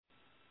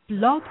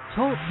Blog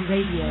Talk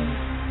Radio.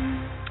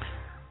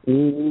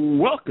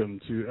 Welcome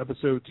to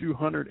episode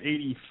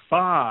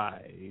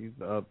 285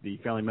 of the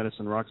Family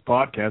Medicine Rocks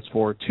podcast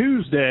for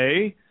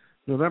Tuesday,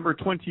 November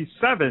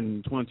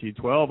 27,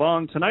 2012.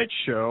 On tonight's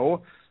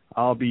show,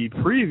 I'll be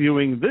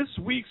previewing this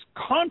week's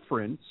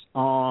conference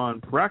on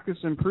practice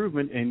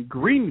improvement in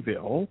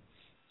Greenville,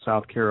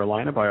 South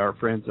Carolina, by our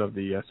friends of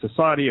the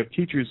Society of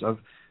Teachers of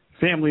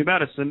Family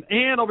Medicine,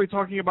 and I'll be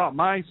talking about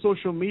my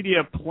social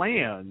media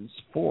plans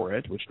for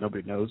it, which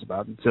nobody knows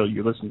about until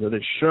you listen to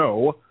this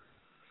show,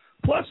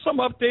 plus some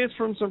updates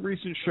from some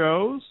recent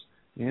shows,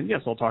 and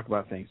yes, I'll talk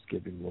about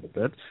Thanksgiving a little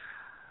bit.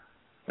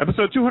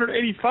 Episode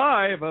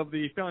 285 of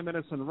the Family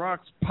Medicine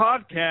Rocks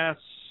podcast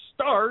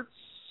starts,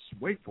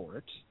 wait for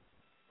it,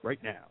 right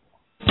now.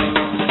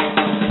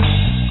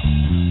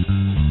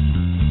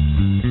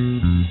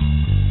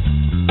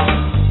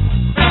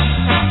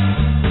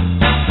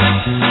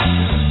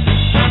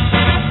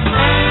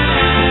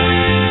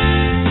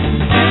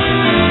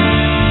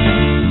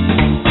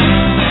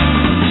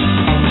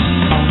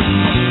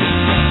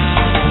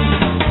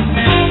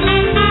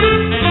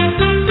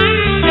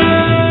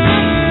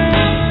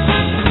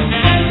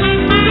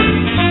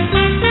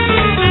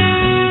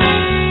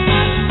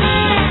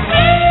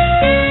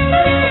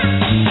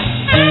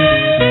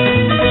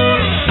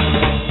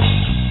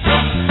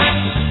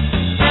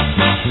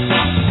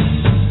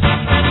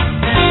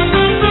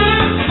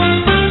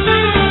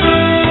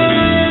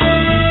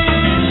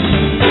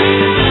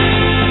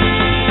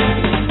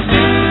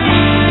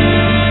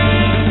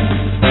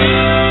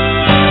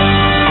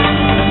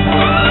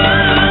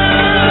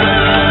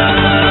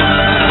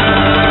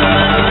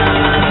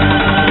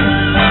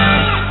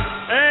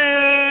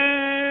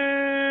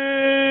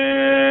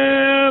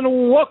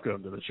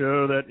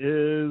 Show that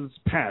is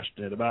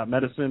passionate about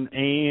medicine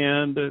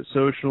and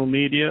social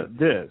media.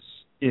 This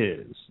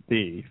is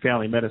the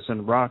Family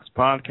Medicine Rocks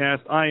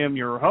podcast. I am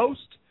your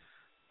host.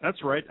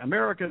 That's right,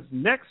 America's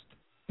next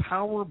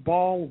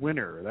Powerball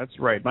winner. That's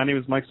right. My name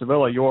is Mike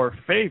Savella, your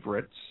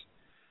favorite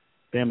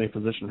family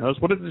physician host.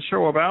 What is the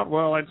show about?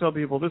 Well, I tell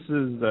people this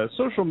is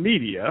social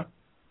media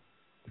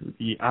through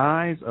the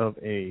eyes of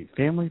a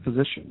family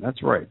physician.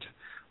 That's right.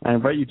 I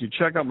invite you to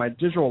check out my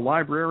digital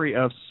library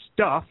of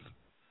stuff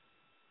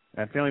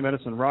at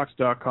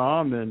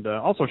FamilyMedicineRocks.com, and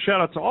also shout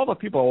out to all the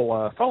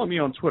people follow me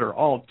on Twitter,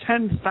 all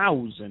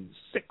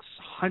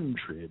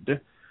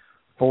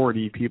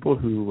 10,640 people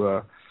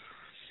who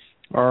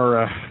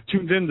are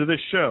tuned into this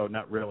show.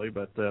 Not really,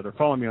 but they're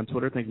following me on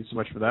Twitter. Thank you so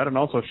much for that. And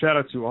also shout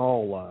out to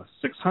all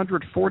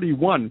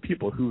 641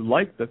 people who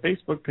like the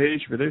Facebook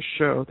page for this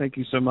show. Thank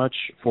you so much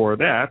for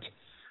that.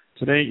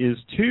 Today is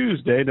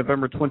Tuesday,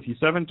 November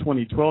 27,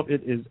 2012.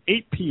 It is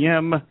 8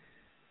 p.m.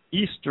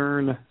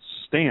 Eastern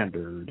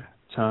Standard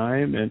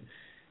Time, and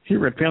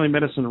here at Family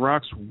Medicine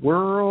Rocks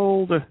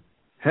World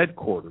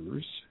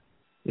Headquarters,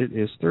 it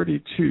is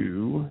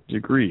 32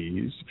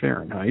 degrees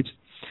Fahrenheit.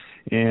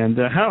 And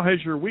how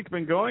has your week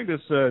been going?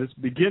 This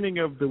beginning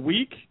of the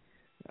week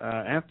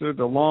after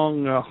the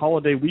long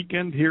holiday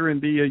weekend here in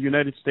the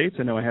United States.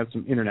 I know I have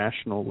some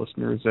international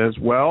listeners as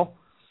well.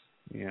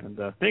 And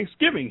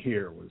Thanksgiving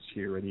here was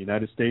here in the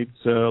United States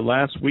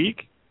last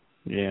week,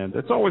 and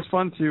it's always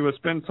fun to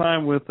spend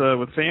time with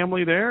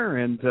family there.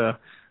 And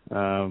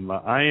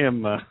I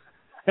am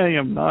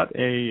not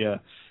a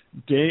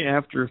day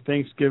after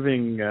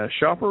Thanksgiving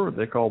shopper, what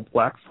they call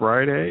Black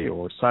Friday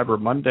or Cyber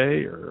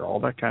Monday or all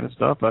that kind of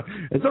stuff.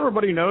 As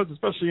everybody knows,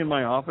 especially in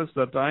my office,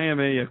 that I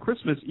am a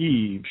Christmas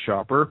Eve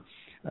shopper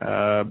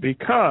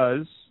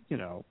because, you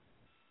know,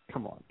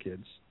 come on,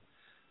 kids.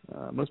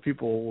 Most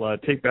people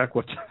take back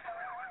what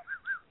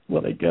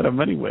well, they get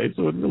them anyway,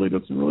 so it really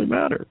doesn't really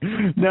matter.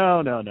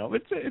 No.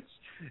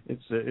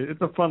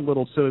 It's a fun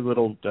little, silly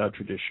little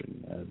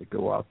tradition to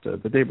go out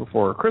the day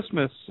before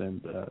Christmas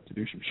and to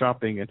do some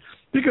shopping, and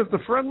because the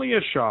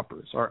friendliest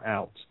shoppers are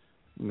out.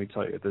 Let me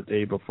tell you, the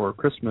day before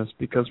Christmas,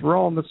 because we're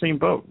all in the same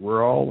boat.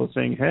 We're all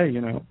saying, hey, you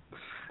know.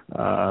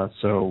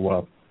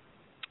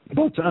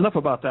 But enough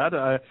about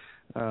that.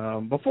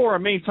 Before our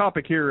main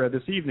topic here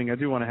this evening, I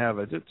do want to have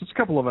just a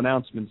couple of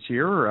announcements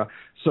here.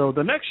 So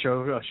the next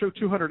show, show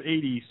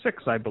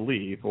 286, I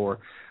believe, or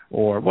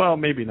well,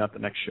 maybe not the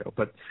next show,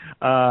 but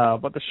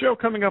the show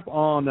coming up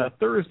on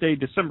Thursday,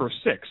 December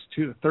 6th,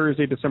 the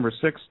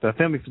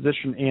family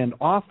physician and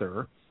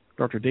author,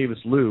 Dr. Davis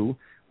Liu,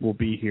 will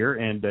be here,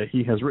 and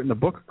he has written a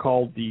book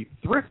called The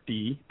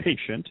Thrifty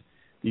Patient,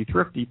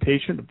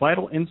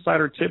 Vital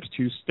Insider Tips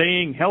to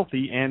Staying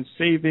Healthy and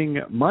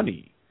Saving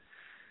Money.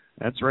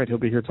 That's right, he'll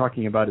be here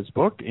talking about his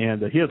book,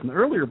 and he has an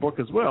earlier book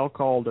as well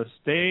called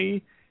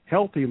Stay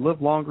Healthy,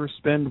 Live Longer,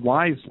 Spend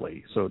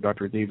Wisely. So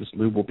Dr. Davis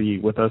Liu will be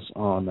with us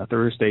on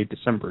Thursday,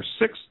 December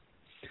 6th.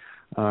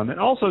 And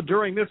also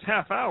during this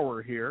half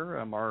hour here,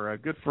 our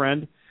good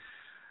friend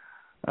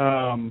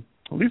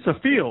Lisa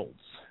Fields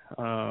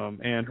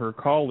and her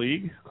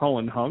colleague,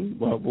 Colin Hung,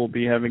 will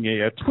be having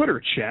a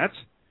Twitter chat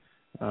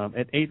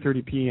at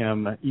 8:30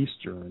 p.m.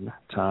 Eastern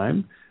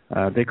Time.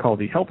 they call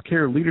the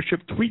Healthcare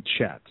Leadership Tweet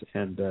Chat,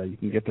 and you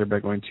can get there by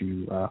going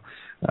to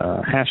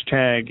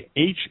hashtag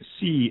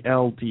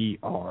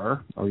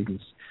HCLDR, or you can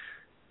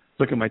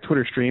look at my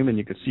Twitter stream and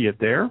you can see it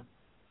there.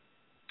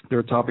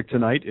 Their topic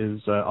tonight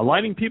is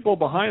aligning people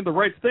behind the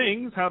right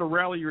things, how to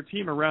rally your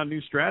team around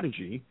new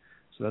strategy.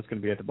 So that's going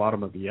to be at the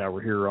bottom of the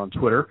hour here on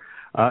Twitter.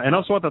 And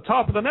also at the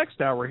top of the next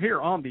hour here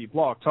on the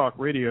Blog Talk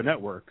Radio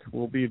Network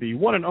will be the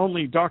one and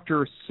only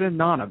Dr.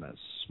 Synonymous.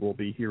 We'll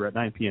be here at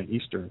 9 p.m.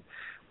 Eastern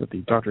with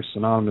the Dr.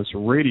 Synonymous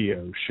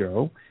radio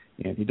show.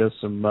 And he does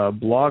some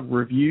blog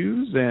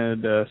reviews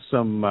and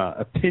some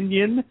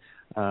opinion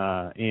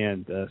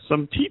and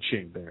some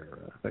teaching there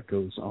that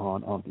goes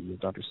on the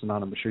Dr.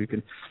 Synonymous show. You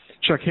can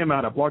check him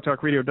out at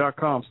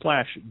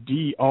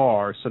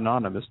blogtalkradio.com/Dr.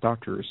 Synonymous,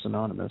 Dr.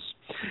 Synonymous.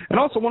 And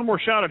also one more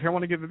shout out here. I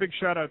want to give a big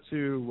shout out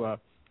to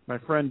my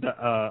friend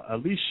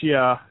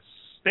Alicia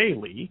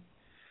Staley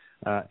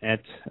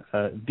at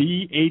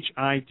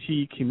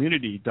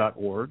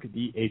thehitcommunity.org,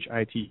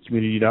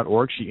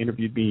 thehitcommunity.org. She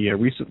interviewed me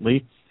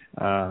recently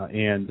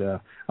and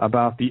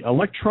about the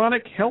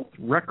electronic health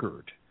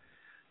record.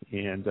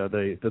 And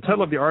the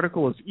title of the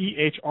article is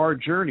EHR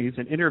Journeys,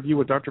 an interview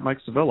with Dr. Mike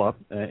Sevilla,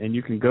 and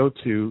you can go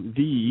to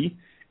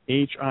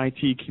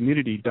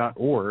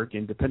thehitcommunity.org,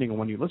 and depending on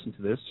when you listen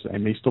to this, I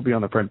may still be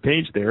on the front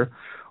page there,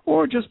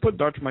 or just put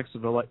Dr. Mike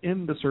Sevilla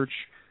in the search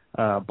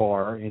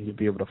bar, and you'll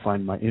be able to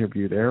find my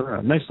interview there.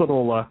 A nice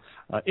little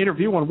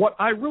interview on what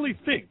I really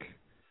think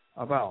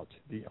about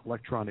the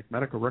electronic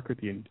medical record,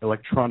 the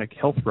electronic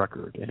health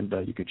record, and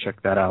you can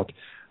check that out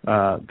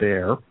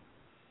there.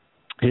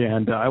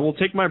 And I will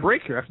take my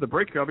break here. After the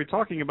break here, I'll be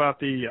talking about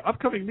the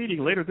upcoming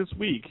meeting later this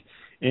week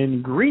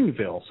in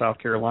Greenville, South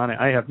Carolina.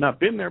 I have not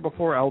been there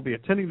before. I will be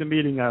attending the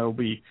meeting. I will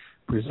be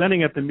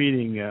presenting at the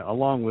meeting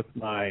along with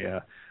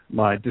my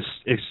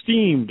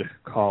esteemed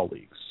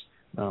colleagues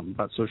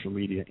about social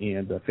media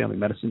and family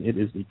medicine. It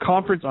is the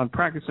Conference on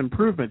Practice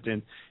Improvement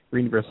in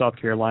Greenville, South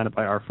Carolina,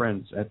 by our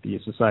friends at the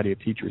Society of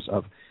Teachers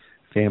of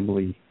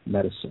Family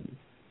Medicine.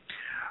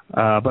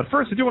 But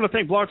first, I do want to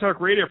thank Blog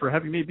Talk Radio for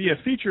having me be a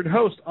featured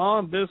host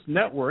on this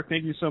network.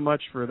 Thank you so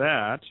much for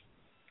that.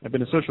 I've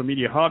been a social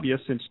media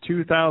hobbyist since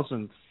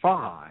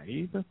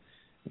 2005. And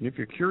if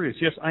you're curious,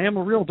 yes, I am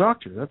a real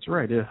doctor. That's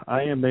right.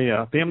 I am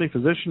a family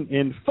physician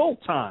in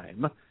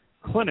full-time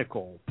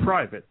clinical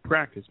private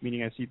practice,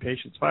 meaning I see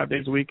patients 5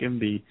 days a week in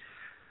the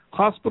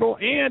hospital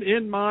and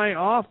in my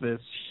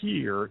office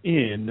here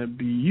in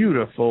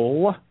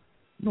beautiful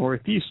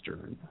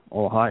northeastern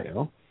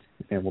Ohio.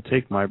 And we'll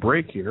take my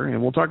break here,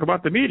 and we'll talk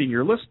about the meeting.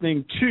 You're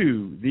listening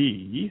to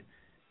the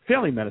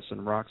Family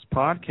Medicine Rocks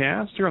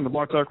podcast here on the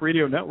Blog Talk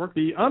Radio Network,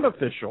 the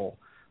unofficial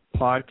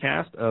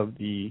podcast of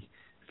the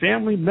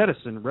Family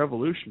Medicine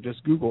Revolution.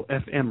 Just Google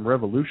FM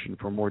Revolution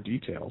for more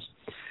details.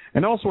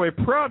 And also a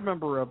proud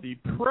member of the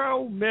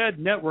ProMed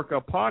Network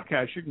of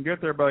podcasts. You can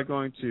get there by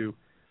going to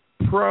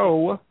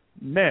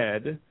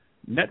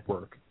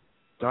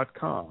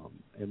promednetwork.com.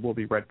 And we'll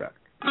be right back.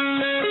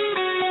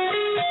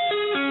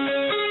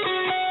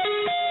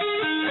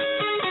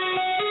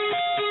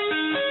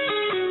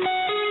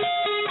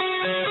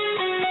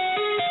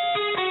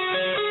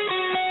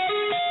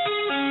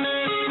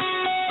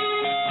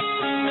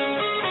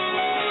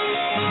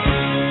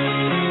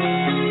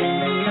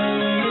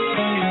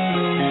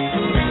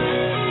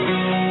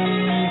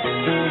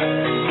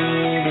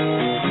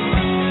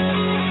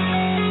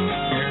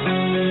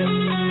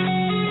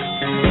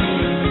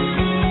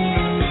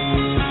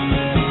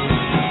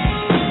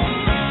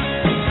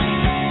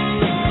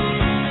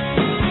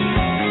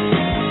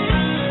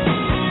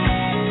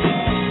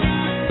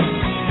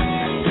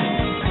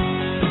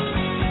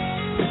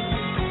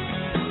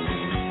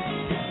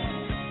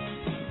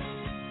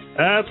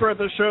 That's right,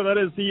 the show that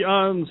is the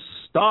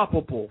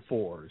unstoppable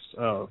force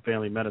of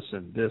family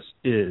medicine. This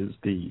is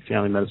the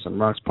Family Medicine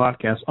Rocks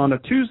podcast on a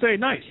Tuesday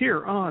night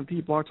here on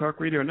the Blog Talk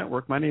Radio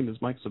Network. My name is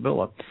Mike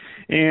Sevilla.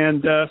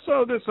 And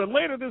so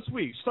later this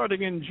week,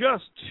 starting in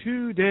just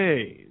 2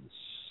 days,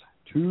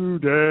 in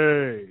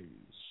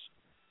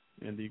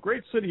the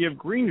great city of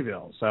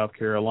Greenville, South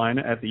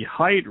Carolina, at the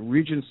Hyatt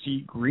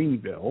Regency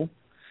Greenville.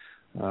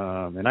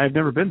 And I've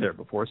never been there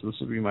before, so this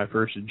will be my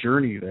first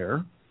journey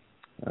there.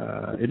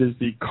 It is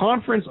the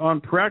Conference on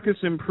Practice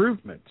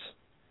Improvement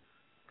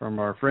from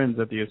our friends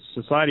at the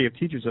Society of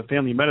Teachers of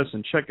Family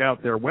Medicine. Check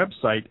out their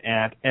website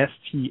at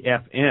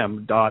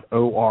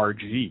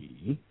stfm.org.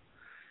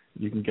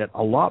 You can get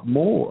a lot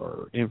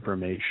more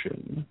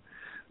information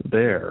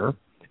there.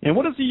 And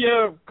what is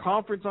the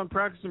Conference on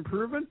Practice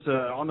Improvement?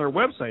 On their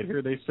website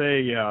here, they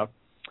say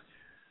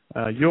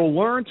you'll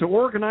learn to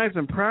organize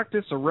and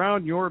practice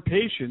around your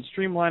patients,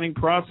 streamlining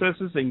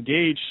processes,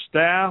 engage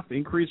staff,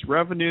 increase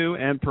revenue,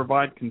 and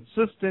provide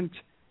consistent,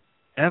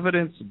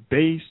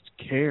 evidence-based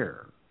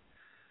care.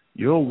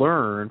 You'll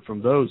learn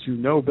from those who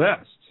know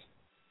best.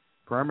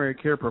 Primary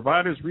care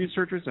providers,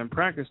 researchers, and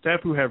practice staff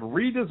who have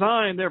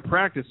redesigned their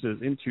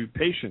practices into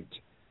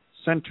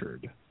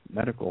patient-centered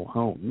medical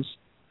homes.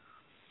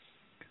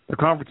 The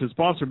conference is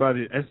sponsored by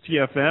the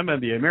STFM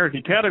and the American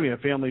Academy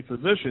of Family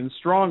Physicians,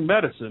 Strong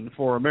Medicine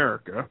for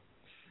America.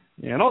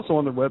 And also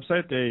on their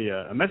website,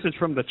 a message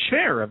from the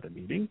chair of the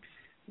meeting,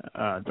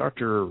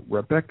 Dr.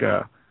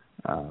 Rebecca,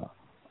 I'm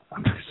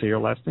going to say her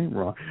last name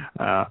wrong,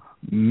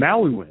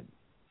 Malouin.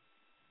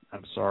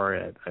 I'm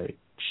sorry, I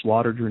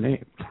slaughtered your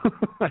name.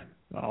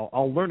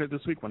 I'll learn it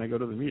this week when I go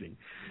to the meeting.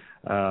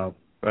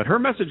 But her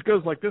message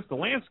goes like this: the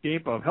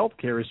landscape of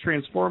healthcare is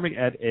transforming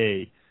at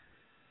a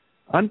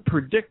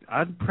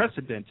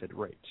unprecedented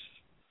rate.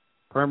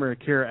 Primary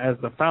care as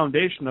the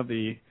foundation of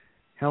the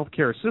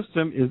healthcare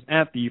system is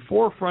at the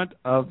forefront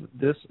of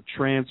this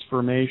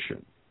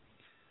transformation.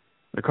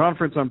 The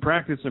Conference on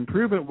Practice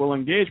Improvement will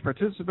engage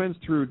participants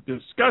through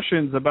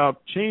discussions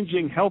about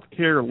changing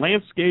healthcare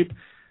landscape,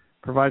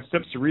 provide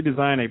steps to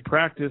redesign a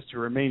practice to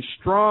remain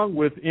strong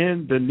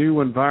within the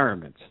new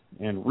environment,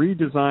 and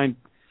redesign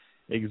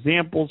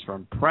examples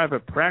from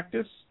private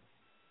practice,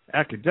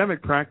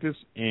 academic practice,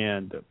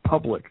 and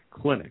public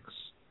clinics.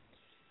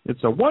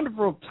 It's a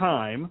wonderful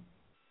time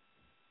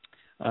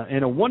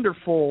and a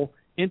wonderful,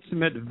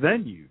 intimate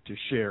venue to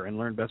share and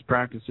learn best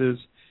practices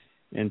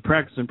and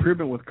practice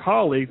improvement with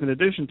colleagues. In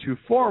addition to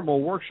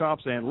formal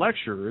workshops and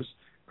lectures,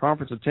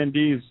 conference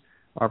attendees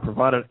are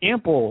provided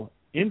ample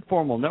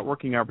informal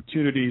networking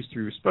opportunities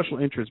through special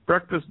interest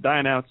breakfasts,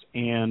 dine-outs,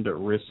 and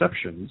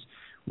receptions.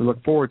 We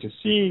look forward to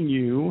seeing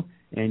you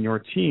and your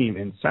team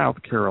in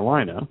South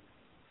Carolina.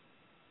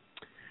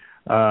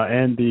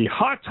 And the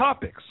hot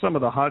topics, some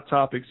of the hot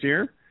topics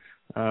here,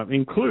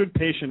 include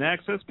patient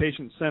access,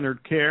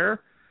 patient-centered care,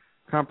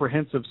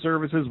 comprehensive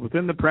services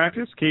within the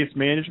practice, case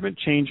management,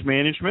 change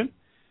management,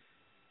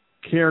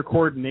 care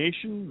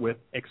coordination with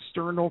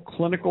external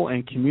clinical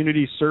and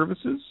community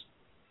services,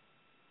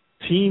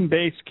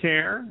 team-based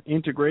care,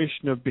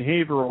 integration of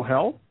behavioral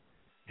health,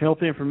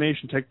 health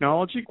information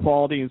technology,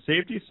 quality and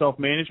safety,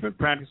 self-management,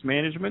 practice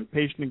management,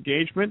 patient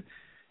engagement,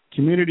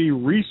 community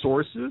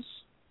resources.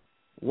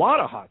 A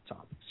lot of hot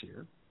topics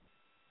here.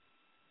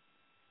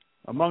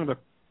 Among the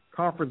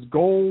conference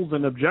goals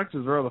and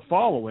objectives are the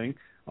following: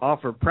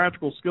 offer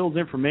practical skills,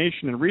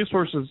 information, and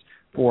resources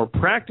for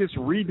practice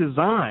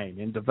redesign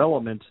and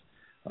development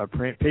of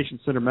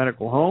patient-centered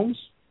medical homes,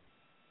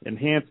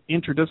 enhance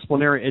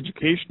interdisciplinary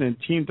education and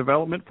team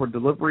development for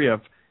delivery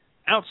of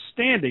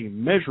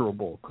outstanding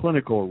measurable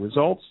clinical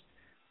results,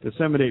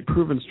 disseminate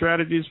proven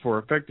strategies for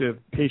effective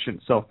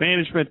patient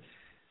self-management,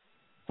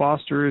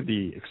 foster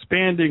the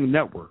expanding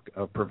network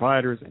of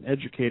providers and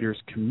educators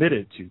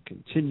committed to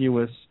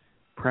continuous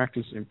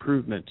practice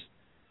improvement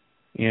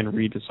and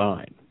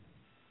redesign.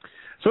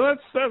 So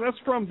that's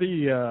from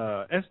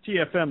the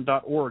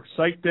stfm.org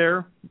site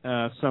there.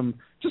 Some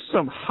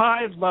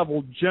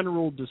high-level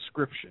general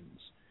descriptions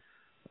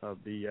of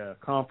the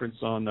conference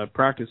on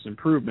practice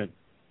improvement.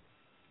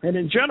 And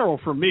in general,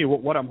 for me,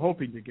 what I'm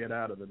hoping to get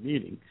out of the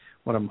meeting,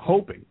 what I'm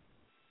hoping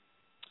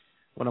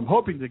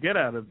to get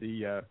out of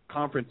the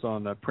conference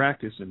on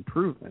practice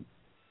improvement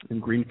in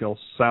Greenville,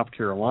 South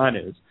Carolina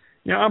is,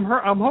 I'm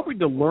hoping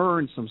to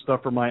learn some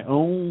stuff for my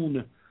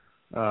own,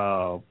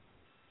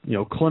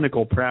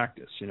 clinical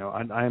practice.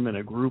 I'm in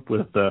a group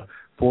with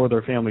 4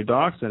 other family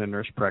docs and a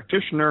nurse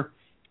practitioner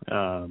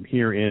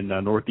here in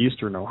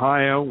northeastern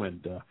Ohio,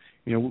 and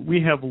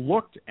we have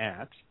looked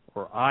at,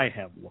 or I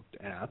have looked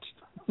at,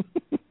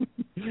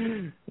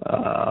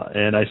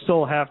 and I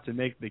still have to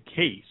make the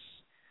case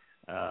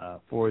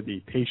for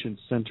the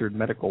patient-centered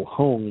medical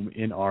home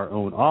in our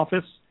own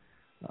office,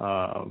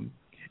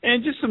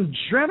 and just some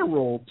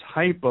general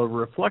type of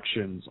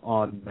reflections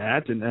on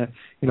that. And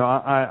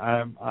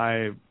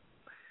I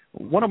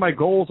one of my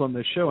goals on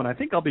this show, and I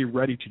think I'll be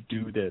ready to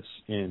do this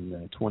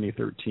in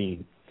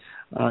 2013,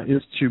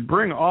 is to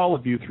bring all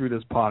of you through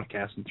this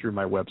podcast and through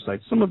my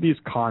website some of these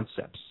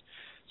concepts.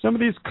 Some of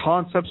these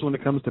concepts when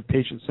it comes to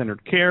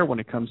patient-centered care, when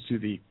it comes to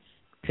the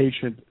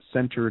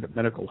patient-centered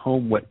medical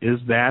home, what is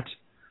that?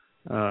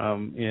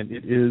 And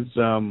it is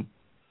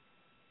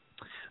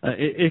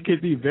it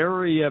could be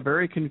very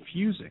very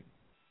confusing.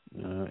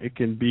 It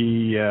can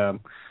be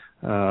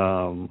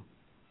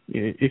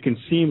it can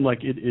seem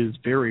like it is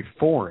very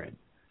foreign.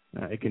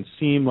 It can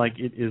seem like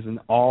it is an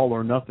all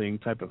or nothing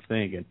type of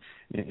thing,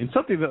 and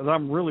something that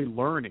I'm really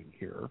learning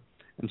here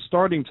and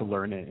starting to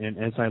learn. And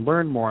as I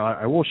learn more,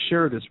 I will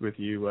share this with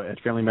you at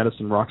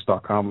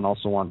FamilyMedicineRocks.com and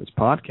also on this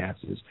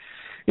podcast.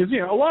 Is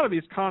a lot of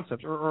these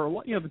concepts,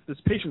 or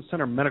this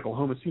patient-centered medical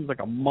home, it seems like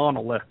a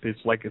monolith. It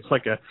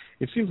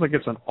seems like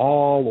it's an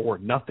all or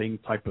nothing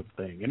type of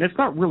thing, and it's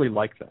not really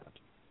like that.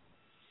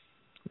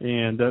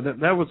 And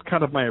that was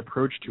kind of my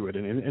approach to it,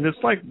 and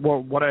it's like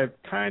what I've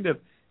kind of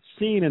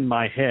seen in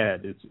my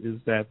head is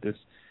that this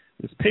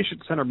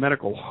patient-centered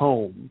medical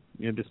home,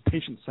 this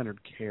patient-centered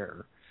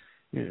care,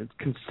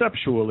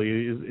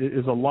 conceptually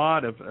is a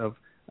lot of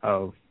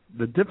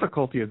the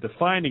difficulty of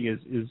defining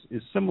is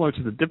similar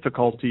to the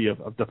difficulty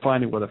of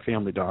defining what a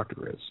family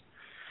doctor is.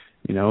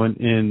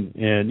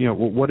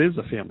 What is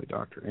a family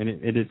doctor? And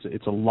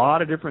it's a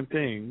lot of different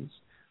things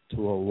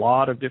to a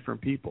lot of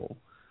different people.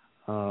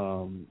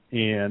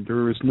 And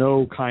there is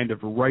no kind of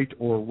right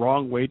or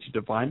wrong way to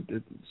define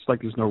it. It's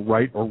like there's no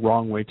right or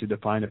wrong way to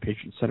define a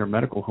patient-centered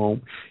medical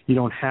home. You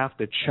don't have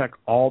to check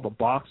all the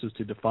boxes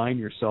to define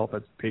yourself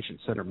as a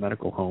patient-centered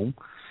medical home.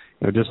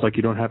 Just like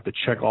you don't have to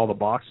check all the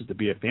boxes to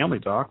be a family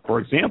doc. For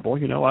example,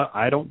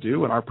 I don't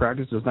do, and our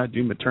practice does not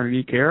do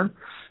maternity care.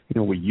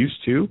 We used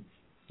to.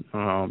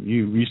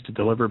 You used to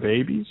deliver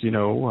babies,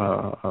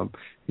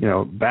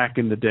 back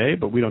in the day,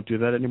 but we don't do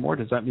that anymore.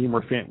 Does that mean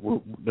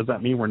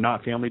we're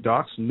not family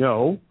docs?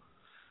 No.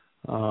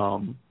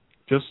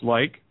 Just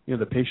like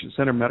the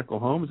patient-centered medical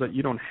home is that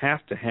you don't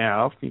have to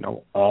have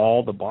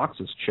all the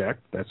boxes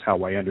checked. That's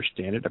how I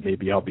understand it.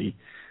 Maybe I'll be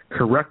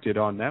corrected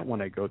on that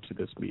when I go to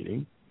this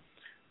meeting.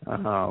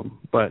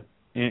 But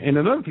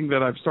another thing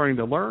that I'm starting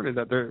to learn is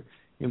that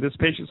this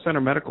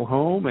patient-centered medical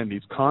home and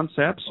these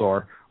concepts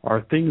are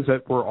things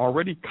that we're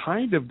already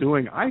kind of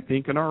doing, I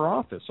think, in our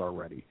office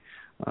already.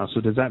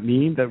 So does that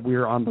mean that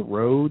we're on the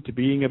road to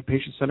being a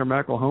patient-centered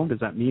medical home? Does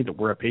that mean that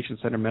we're a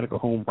patient-centered medical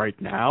home right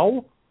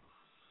now?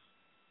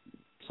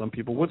 Some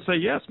people would say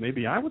yes.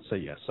 Maybe I would say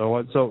yes.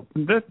 So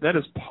that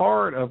is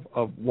part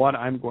of what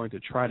I'm going to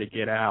try to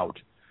get out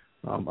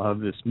of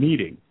this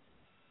meeting.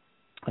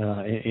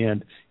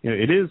 And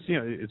it is,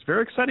 it's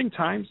very exciting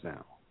times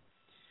now.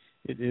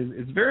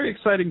 It's very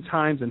exciting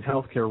times in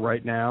healthcare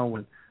right now,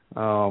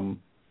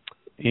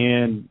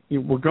 and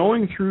we're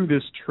going through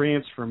this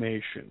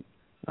transformation,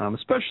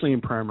 especially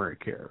in primary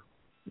care.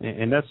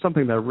 And that's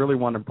something that I really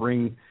want to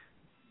bring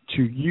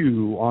to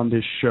you on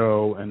this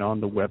show and on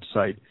the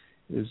website,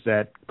 is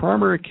that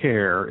primary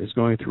care is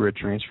going through a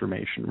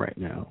transformation right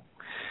now.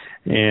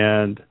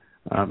 And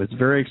it's a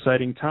very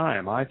exciting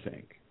time, I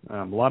think.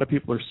 A lot of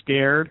people are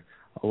scared.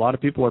 A lot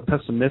of people are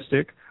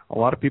pessimistic. A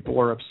lot of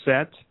people are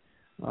upset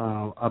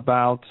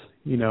about,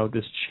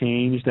 this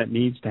change that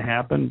needs to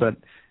happen. But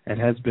it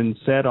has been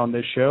said on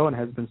this show and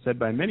has been said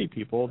by many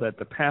people that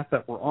the path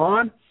that we're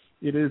on,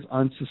 it is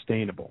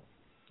unsustainable,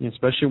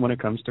 especially when it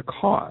comes to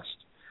cost.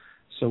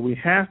 So we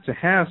have to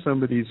have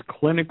some of these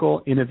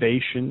clinical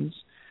innovations,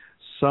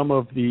 some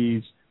of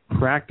these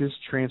practice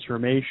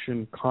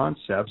transformation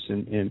concepts,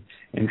 and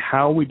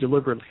how we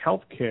deliver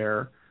health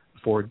care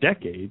for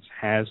decades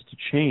has to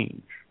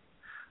change.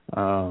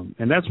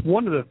 And that's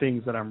one of the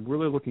things that I'm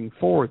really looking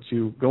forward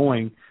to,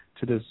 going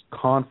to this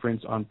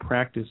conference on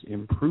practice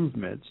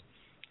improvement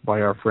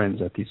by our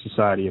friends at the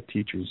Society of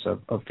Teachers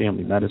of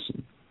Family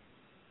Medicine.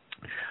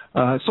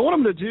 So what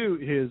I'm going to do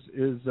is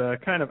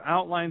kind of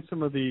outline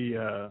some of the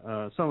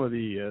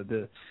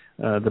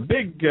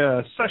big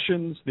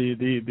sessions,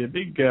 the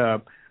big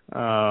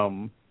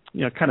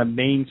kind of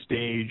main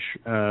stage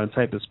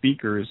type of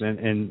speakers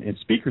and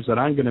speakers that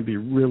I'm going to be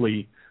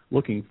really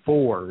looking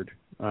forward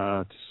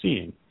to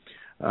seeing.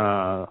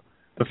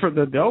 For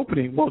the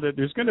opening,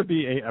 there's going to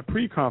be a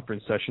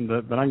pre-conference session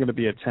that I'm going to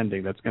be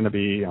attending. That's going to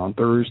be on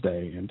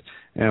Thursday,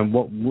 and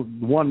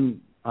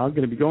one I'm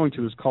going to be going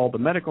to is called The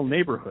Medical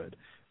Neighborhood: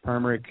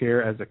 Primary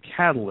Care as a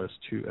Catalyst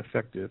to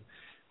Effective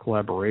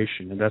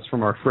Collaboration, and that's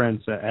from our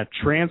friends at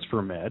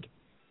TransferMed.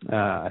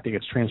 I think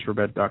it's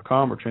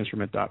transfermed.com or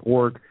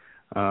transfermed.org,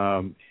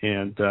 and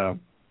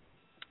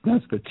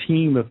that's the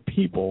team of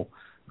people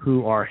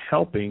who are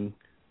helping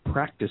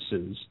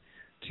practices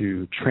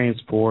to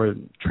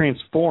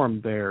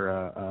transform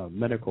their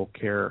medical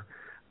care,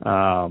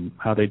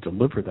 how they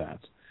deliver that.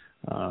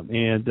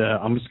 And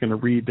I'm just going to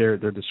read their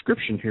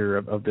description here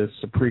of this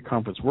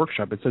pre-conference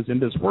workshop. It says, in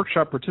this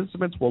workshop,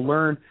 participants will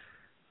learn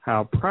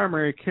how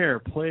primary care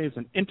plays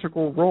an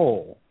integral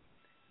role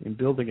in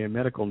building a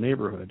medical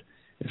neighborhood,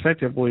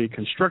 effectively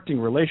constructing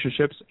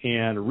relationships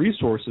and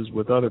resources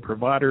with other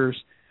providers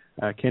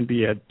can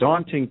be a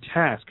daunting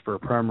task for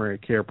primary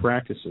care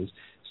practices.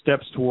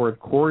 Steps toward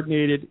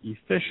coordinated,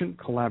 efficient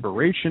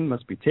collaboration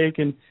must be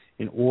taken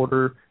in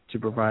order to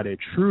provide a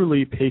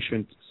truly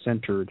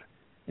patient-centered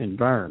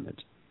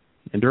environment.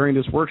 And during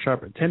this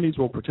workshop, attendees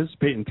will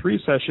participate in 3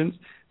 sessions: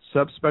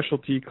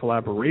 subspecialty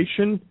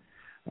collaboration,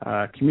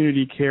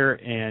 community care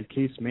and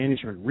case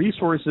management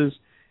resources,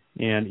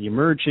 and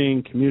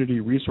emerging community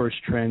resource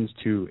trends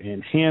to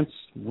enhance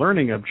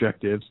learning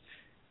objectives.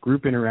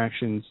 Group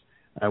interactions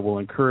will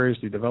encourage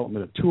the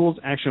development of tools,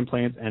 action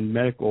plans, and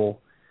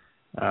medical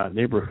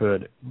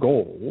neighborhood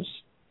goals.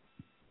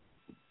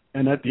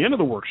 And at the end of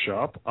the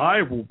workshop,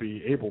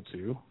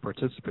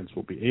 participants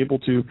will be able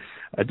to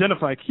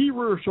identify key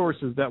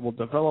resources that will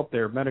develop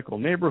their medical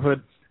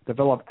neighborhood,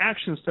 develop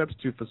action steps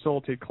to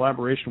facilitate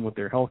collaboration with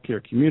their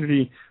healthcare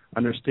community,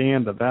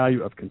 understand the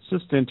value of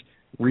consistent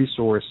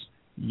resource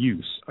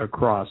use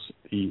across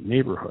the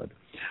neighborhood.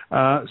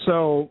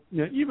 So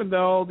even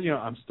though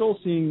I'm still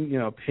seeing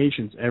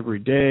patients every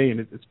day, and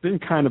it's been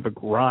kind of a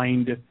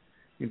grind,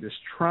 just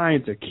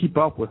trying to keep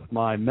up with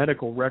my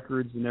medical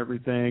records and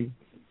everything,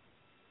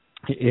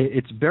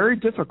 it's very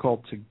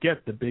difficult to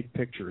get the big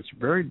picture. It's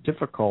very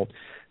difficult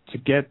to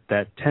get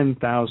that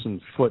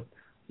 10,000-foot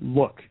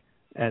look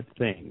at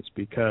things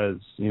because,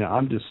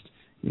 I'm just,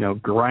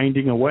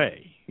 grinding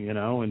away,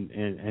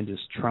 and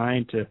just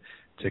trying to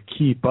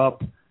keep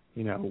up,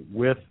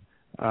 with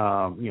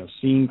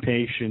seeing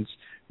patients,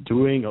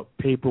 doing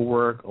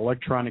paperwork,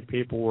 electronic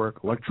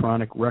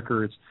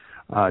records,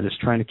 just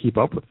trying to keep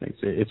up with things.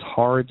 It's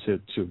hard to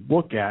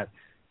look at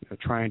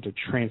trying to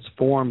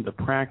transform the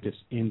practice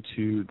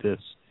into this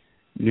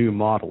new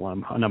model.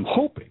 I'm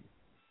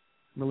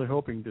really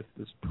hoping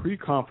this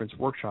pre-conference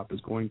workshop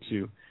is going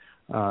to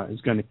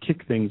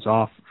kick things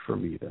off for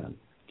me then.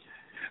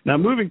 Now,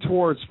 moving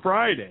towards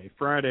Friday,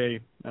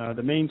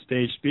 the main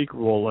stage speaker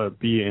will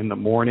be in the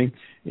morning,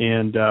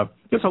 and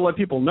just to let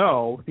people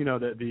know,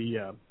 that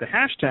the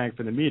hashtag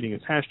for the meeting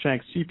is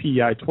hashtag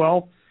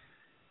CPEI12,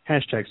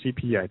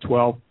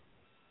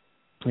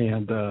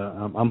 and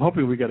I'm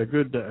hoping we got a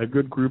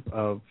good group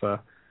of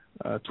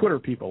Twitter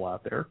people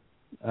out there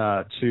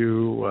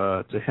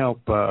to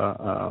help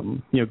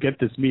get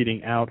this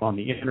meeting out on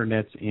the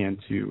internet and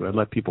to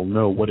let people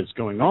know what is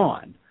going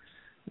on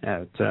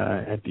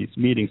at these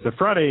meetings. The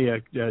Friday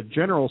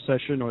general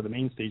session, or the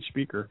main stage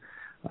speaker,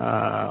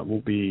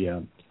 will be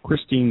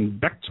Christine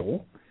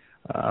Bechtel,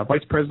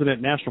 Vice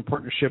President, National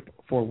Partnership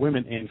for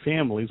Women and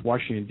Families,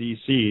 Washington,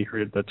 D.C.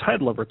 The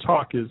title of her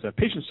talk is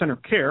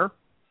Patient-Centered Care.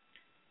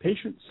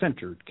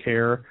 Patient-Centered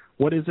Care,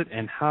 what is it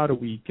and how do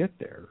we get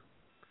there?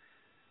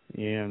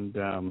 And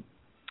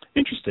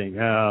interesting.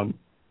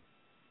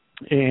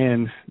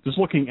 And just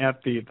looking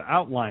at the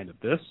outline of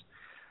this,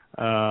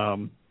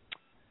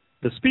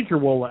 the speaker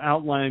will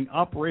outline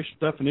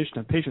operational definition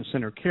of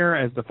patient-centered care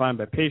as defined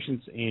by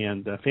patients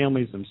and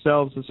families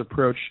themselves. This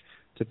approach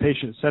to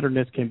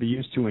patient-centeredness can be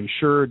used to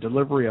ensure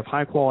delivery of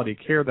high-quality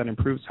care that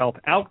improves health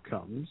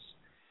outcomes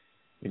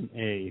in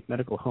a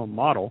medical home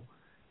model.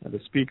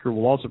 The speaker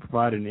will also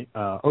provide an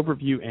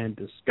overview and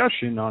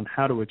discussion on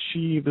how to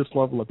achieve this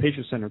level of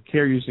patient-centered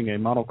care using a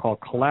model called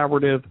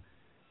collaborative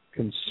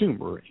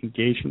consumer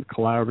engagement.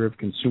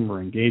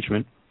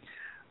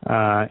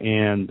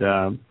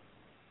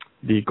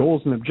 The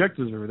goals and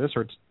objectives of this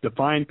are to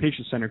define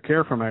patient-centered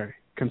care from a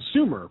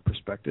consumer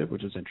perspective,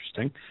 which is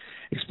interesting,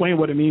 explain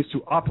what it means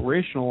to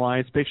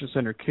operationalize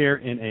patient-centered care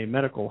in a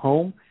medical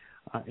home,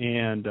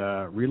 and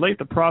relate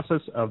the process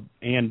of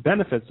and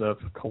benefits of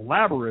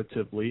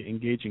collaboratively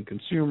engaging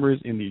consumers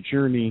in the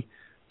journey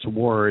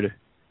toward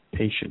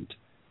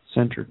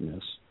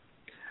patient-centeredness.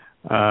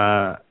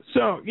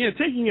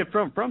 Taking it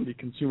from the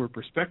consumer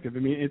perspective,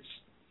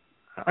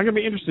 I'm going to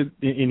be interested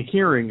in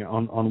hearing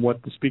on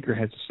what the speaker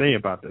has to say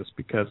about this,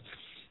 because,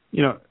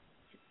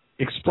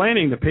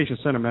 explaining the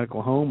patient-centered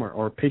medical home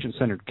or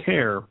patient-centered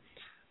care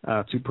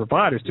to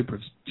providers, to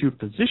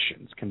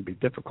physicians, can be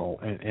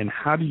difficult. And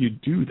how do you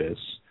do this,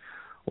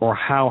 or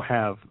how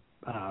have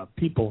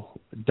people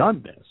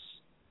done this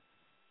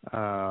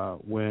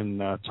when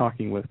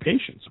talking with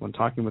patients, with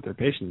their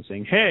patients,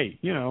 saying, hey,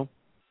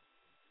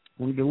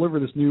 we deliver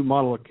this new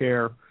model of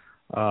care,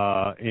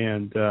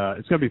 and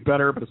it's going to be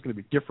better, but it's going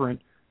to be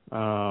different,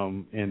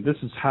 and this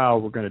is how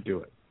we're going to do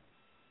it.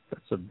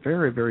 That's a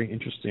very, very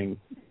interesting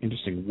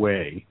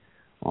way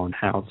on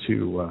how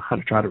to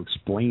try to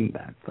explain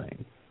that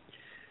thing.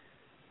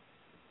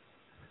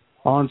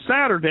 On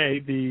Saturday,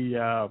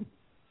 the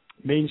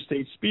main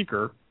stage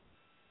speaker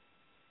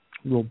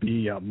will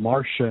be Dr.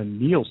 Marcia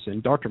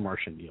Nielsen,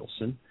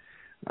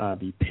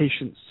 the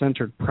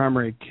Patient-Centered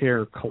Primary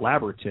Care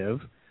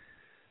Collaborative,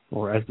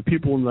 or as the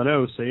people in the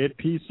know say it,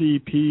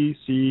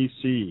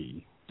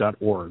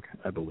 PCPCC.org,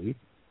 I believe.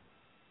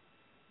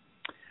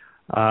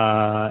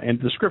 And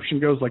the description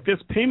goes like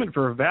this: payment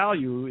for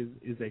value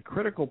is a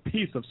critical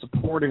piece of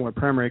supporting what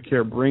primary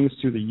care brings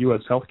to the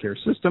U.S. healthcare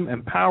system,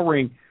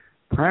 empowering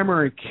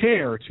primary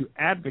care to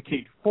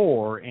advocate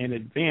for and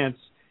advance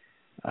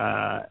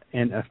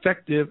an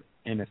effective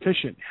and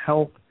efficient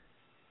health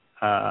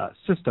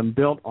system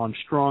built on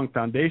strong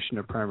foundation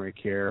of primary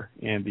care,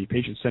 and the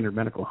patient-centered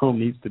medical home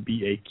needs to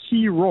be a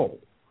key role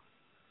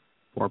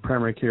for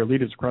primary care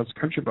leaders across the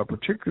country, but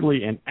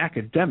particularly in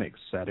academic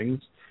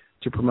settings.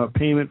 To promote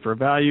payment for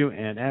value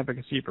and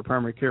advocacy for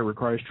primary care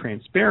requires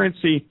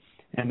transparency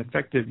and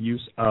effective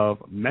use of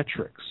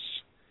metrics.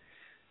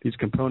 These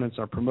components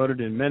are promoted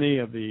in many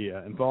of the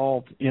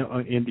involved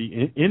in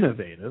the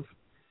innovative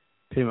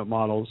payment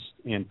models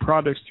and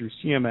products through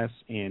CMS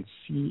and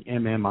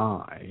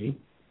CMMI.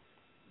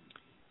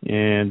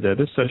 And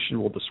this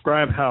session will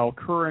describe how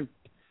current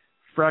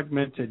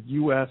fragmented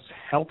U.S.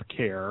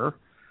 healthcare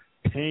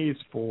pays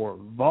for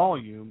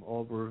volume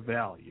over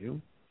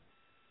value,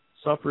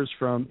 suffers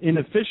from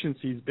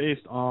inefficiencies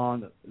based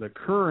on the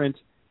current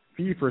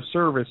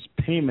fee-for-service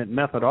payment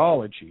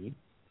methodology,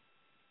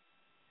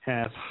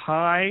 has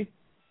highly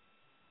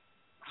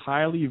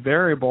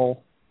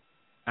variable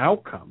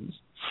outcomes,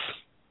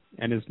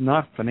 and is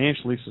not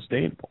financially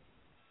sustainable.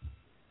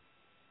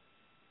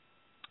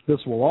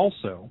 This will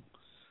also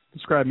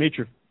describe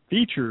major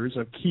features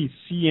of key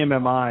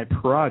CMMI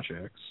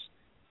projects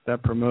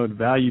that promote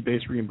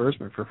value-based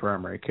reimbursement for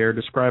primary care,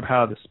 describe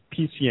how this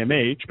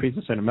PCMH,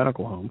 patient-centered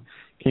medical home,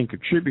 can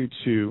contribute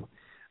to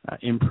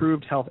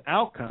improved health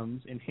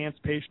outcomes, enhance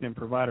patient and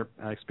provider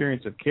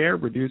experience of care,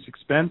 reduce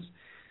expense,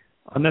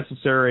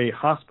 unnecessary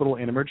hospital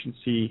and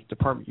emergency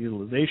department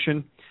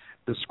utilization,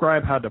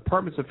 describe how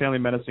departments of family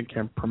medicine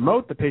can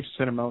promote the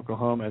patient-centered medical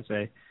home as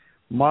a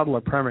model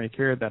of primary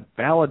care that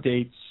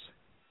validates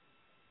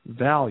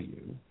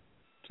value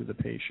to the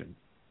patient.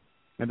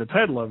 And the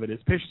title of it is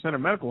Patient-Centered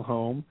Medical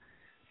Home,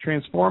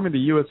 Transforming the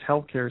U.S.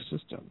 Healthcare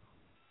System.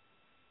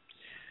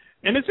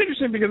 And it's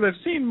interesting because I've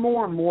seen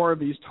more and more of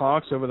these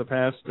talks over the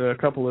past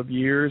couple of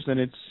years, and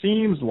it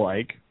seems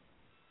like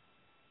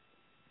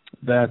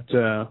that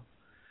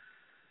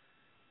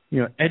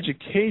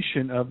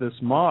education of this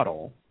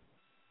model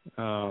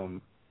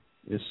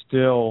is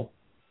still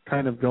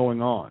kind of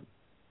going on.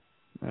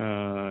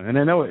 And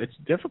I know it's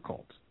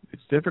difficult.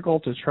 It's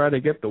difficult to try to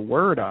get the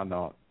word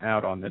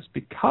out on this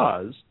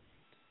because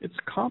it's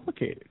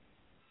complicated.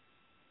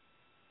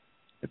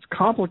 It's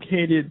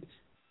complicated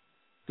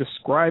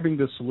describing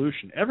the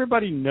solution.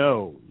 Everybody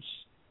knows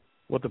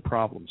what the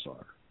problems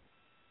are.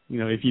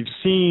 If you've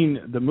seen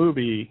the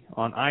movie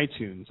on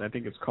iTunes, I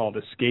think it's called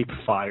Escape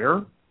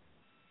Fire.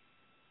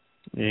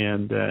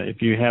 And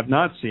if you have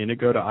not seen it,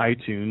 go to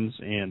iTunes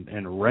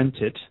and rent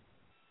it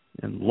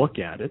and look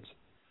at it.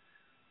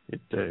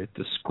 It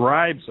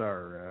describes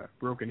our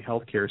broken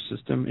healthcare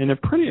system in a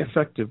pretty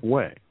effective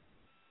way.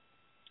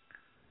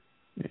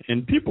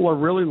 And people are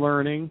really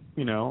learning,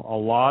 a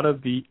lot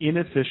of the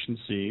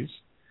inefficiencies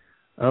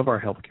of our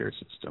healthcare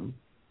system.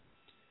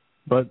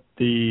 But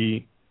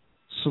the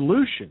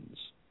solutions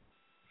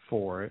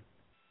for it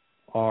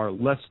are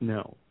less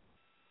known.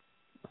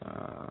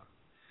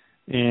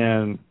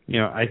 And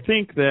I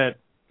think that,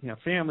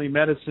 family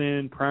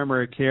medicine,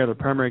 primary care, the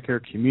primary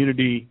care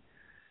community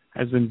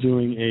has been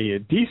doing a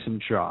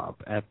decent job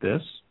at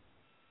this,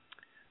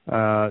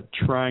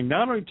 trying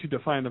not only to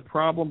define the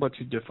problem, but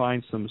to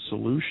define some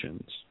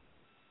solutions.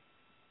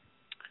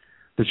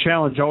 The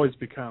challenge always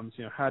becomes,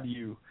 how do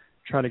you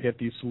try to get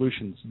these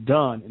solutions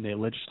done in a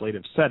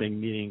legislative setting,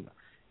 meaning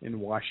in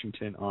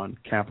Washington on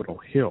Capitol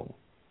Hill?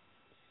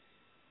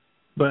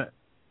 But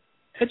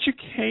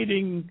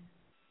educating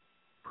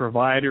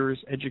providers,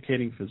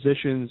 educating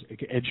physicians,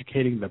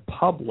 educating the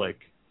public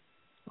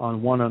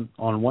on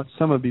what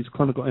some of these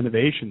clinical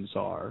innovations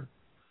are,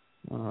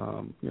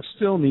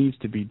 still needs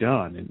to be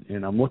done.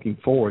 And I'm looking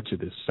forward to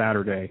this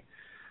Saturday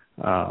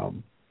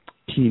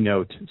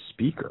keynote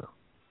speaker.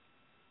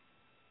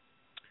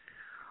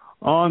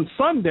 On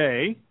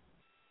Sunday,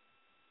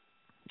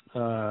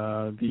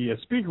 the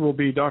speaker will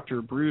be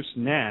Dr. Bruce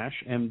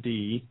Nash,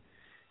 MD,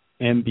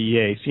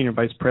 MBA, Senior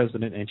Vice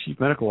President and Chief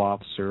Medical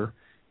Officer,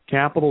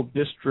 Capital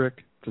District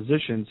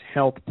Physicians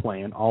Health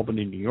Plan,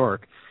 Albany, New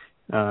York.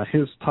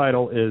 His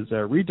title is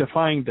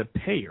Redefining the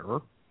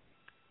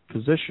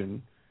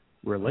Payer-Physician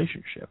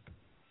Relationship.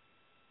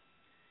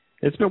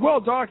 It's been well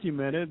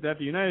documented that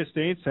the United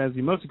States has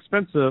the most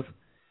expensive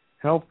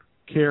health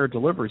care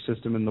delivery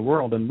system in the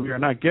world, and we are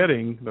not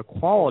getting the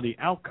quality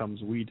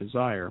outcomes we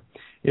desire.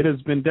 It has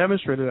been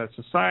demonstrated that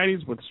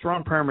societies with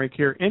strong primary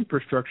care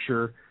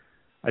infrastructure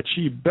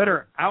achieve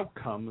better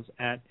outcomes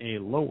at a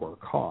lower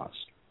cost.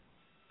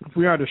 If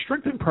we are to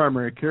strengthen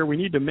primary care, we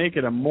need to make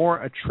it a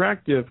more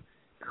attractive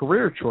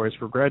career choice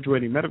for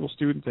graduating medical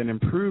students and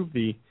improve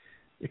the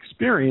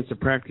experience of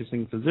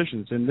practicing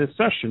physicians. In this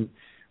session,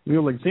 we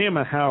will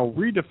examine how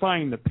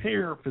redefining the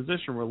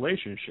payer-physician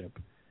relationship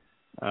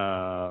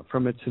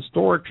from its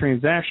historic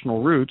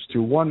transactional roots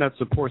to one that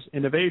supports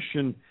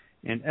innovation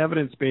and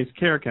evidence-based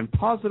care can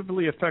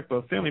positively affect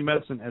both family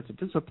medicine as a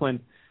discipline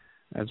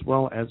as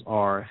well as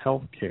our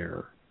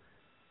healthcare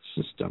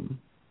system.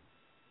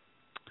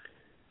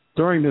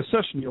 During this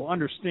session, you'll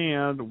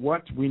understand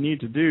what we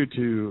need to do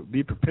to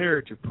be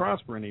prepared to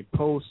prosper in a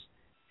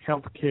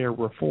post-healthcare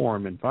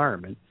reform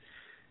environment,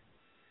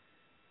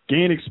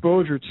 gain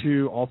exposure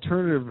to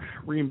alternative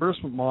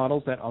reimbursement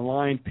models that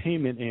align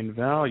payment and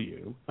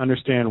value,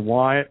 understand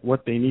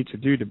what they need to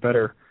do to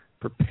better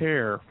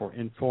prepare for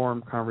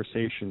informed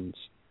conversations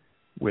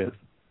with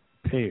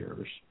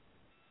payers.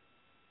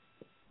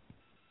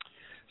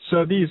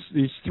 So these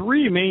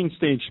three main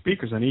stage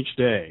speakers on each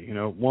day,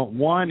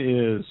 one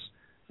is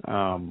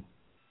kind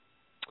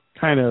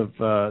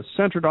of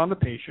centered on the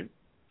patient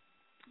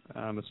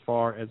as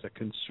far as a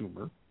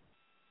consumer.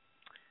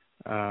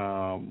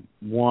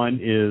 One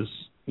is,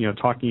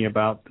 talking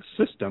about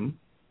the system,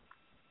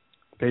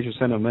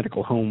 patient-centered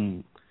medical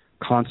home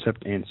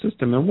concept and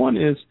system, and one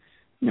is,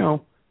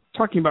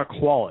 talking about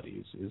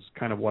qualities is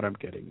kind of what I'm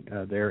getting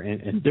there,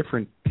 and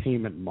different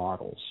payment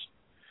models.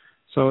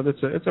 So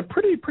it's a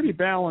pretty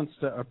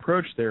balanced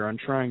approach there on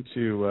trying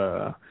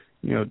to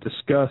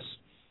discuss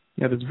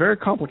this very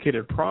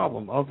complicated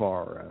problem of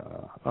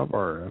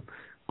our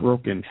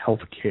broken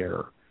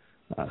healthcare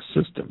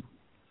system.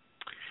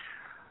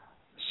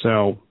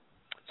 So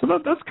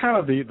that's kind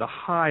of the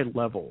high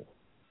level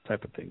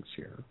type of things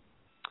here.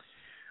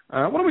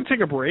 Why don't we take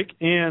a break?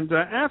 And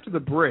after the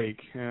break,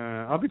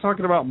 I'll be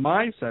talking about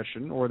my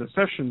session, or the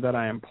session that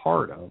I am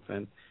part of,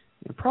 and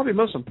probably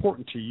most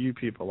important to you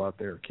people out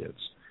there, kids.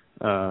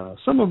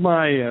 Some of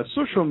my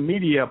social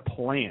media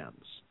plans.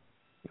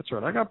 That's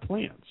right, I got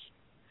plans.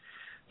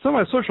 Some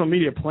of my social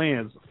media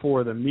plans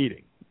for the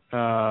meeting.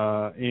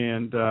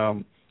 And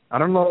I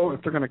don't know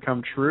if they're going to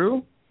come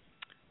true,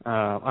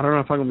 I don't know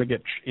if I'm going to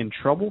get in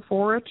trouble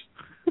for it.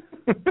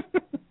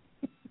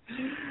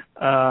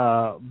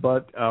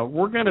 But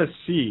we're going to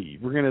see.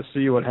 We're going to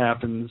see what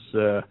happens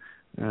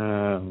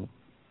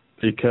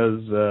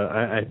because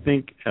I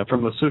think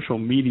from a social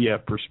media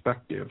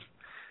perspective,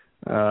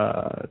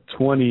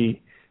 the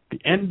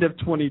end of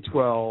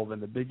 2012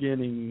 and the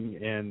beginning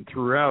and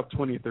throughout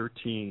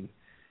 2013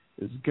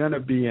 is going to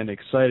be an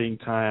exciting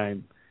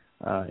time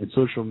in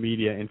social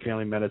media and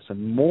family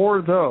medicine,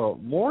 more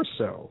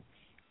so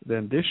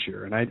than this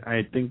year. And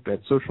I think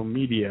that social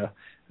media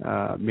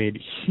made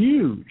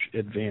huge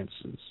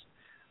advances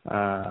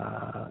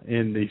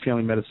in the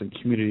family medicine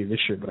community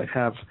this year. But I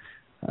have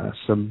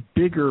some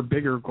bigger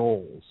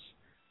goals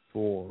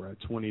for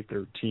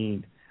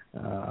 2013.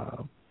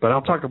 But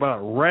I'll talk about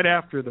it right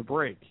after the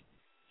break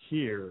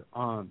here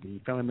on the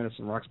Family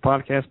Medicine Rocks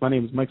podcast. My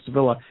name is Mike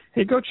Sevilla.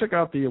 Hey, go check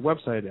out the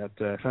website at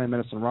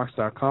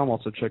FamilyMedicineRocks.com.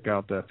 Also check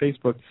out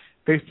Facebook,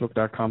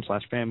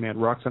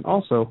 Facebook.com/FamilyMedRocks. And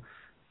also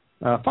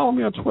follow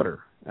me on Twitter,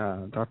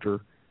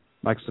 Dr.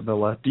 Mike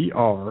Sevilla,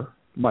 Dr.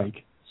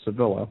 Mike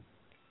Sevilla.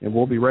 And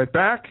we'll be right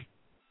back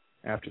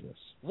after this.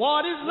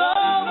 What is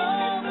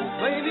love?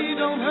 Baby,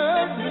 don't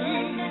hurt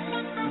me.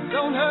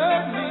 Don't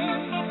hurt me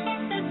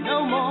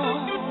no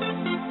more.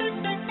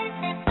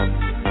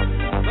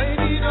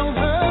 Baby, don't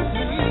hurt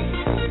me.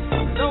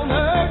 Don't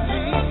hurt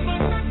me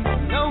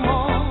no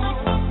more.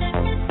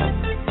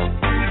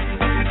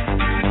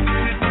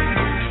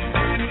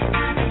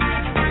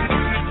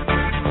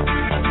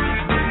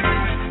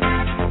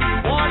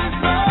 What is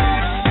love?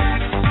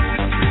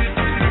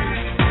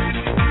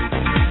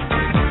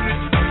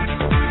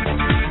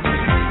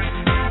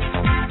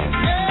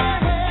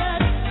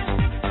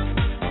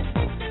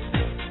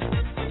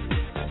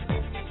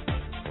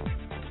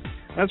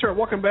 That's right.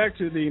 Welcome back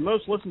to the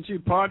most listened to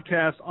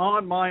podcast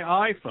on my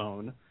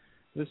iPhone.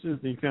 This is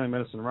the Family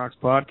Medicine Rocks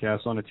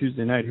podcast on a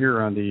Tuesday night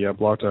here on the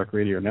Blog Talk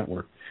Radio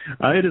Network.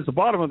 It is the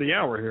bottom of the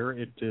hour here.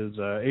 It is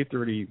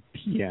 8:30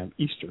 p.m.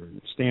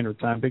 Eastern Standard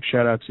Time. Big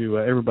shout out to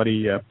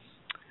everybody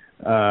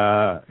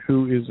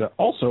who is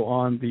also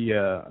on the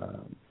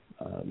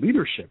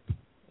leadership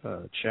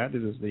chat.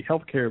 It is the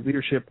Healthcare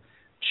Leadership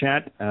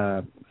Chat,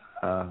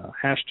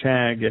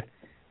 hashtag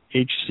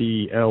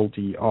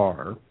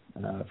HCLDR.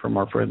 From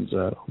our friends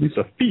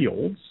Lisa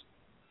Fields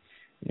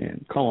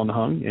and Colin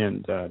Hung,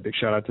 and big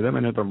shout out to them.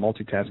 I know they're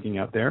multitasking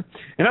out there.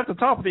 And at the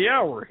top of the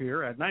hour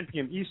here at 9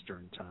 p.m.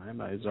 Eastern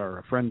Time is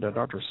our friend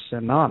Dr.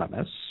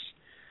 Synonymous,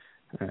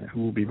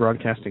 who will be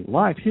broadcasting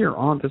live here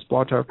on this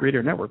Blog Talk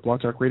Radio Network,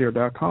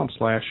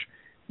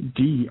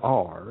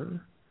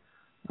 blogtalkradio.com/DR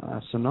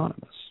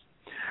Synonymous.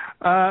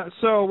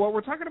 So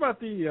we're talking about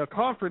the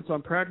Conference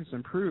on Practice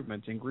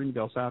Improvement in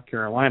Greenville, South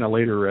Carolina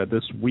later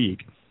this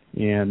week,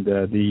 and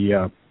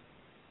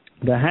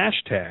the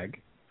hashtag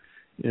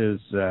is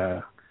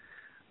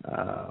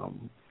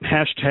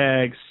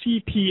hashtag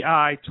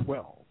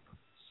CPI12,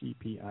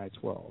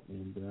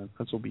 and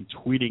that's what we'll be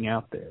tweeting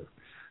out there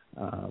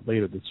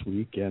later this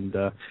week. And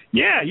there's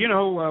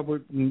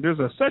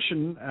a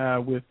session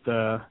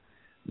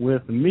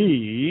with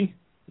me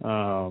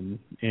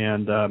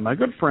and my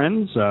good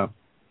friends,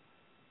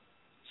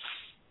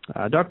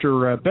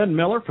 Dr. Ben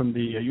Miller from the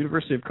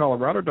University of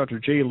Colorado, Dr.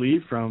 Jay Lee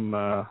from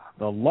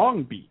the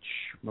Long Beach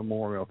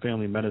Memorial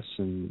Family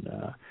Medicine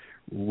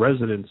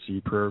Residency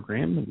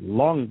Program in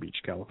Long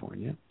Beach,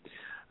 California,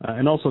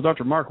 and also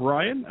Dr. Mark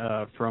Ryan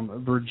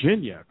from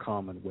Virginia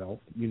Commonwealth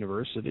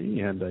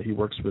University, and he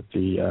works with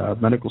the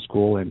medical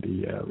school and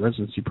the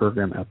residency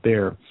program out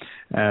there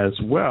as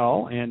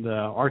well. And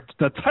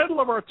the title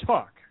of our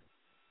talk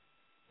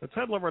is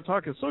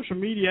Social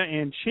Media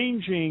and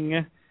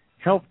Changing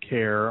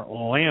Healthcare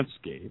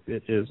Landscape.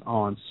 It is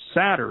on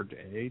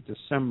Saturday,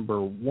 December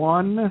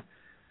 1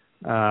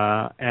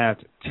 at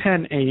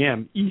 10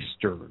 a.m.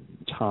 Eastern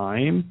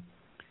Time.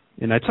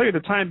 And I tell you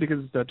the time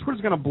because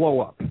Twitter's going to blow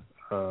up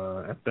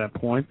at that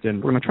point,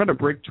 and we're going to try to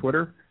break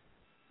Twitter.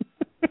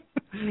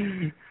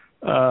 And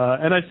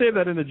I say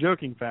that in a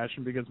joking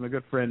fashion because my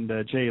good friend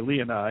Jay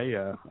Lee and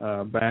I,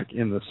 back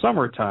in the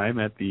summertime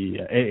at the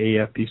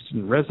AAFP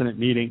student resident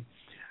meeting,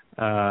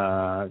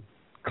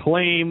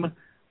 claim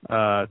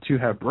to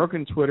have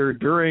broken Twitter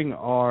during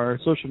our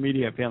social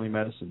media and family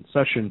medicine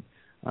session,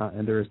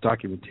 and there is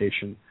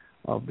documentation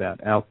of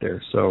that out there.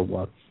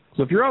 So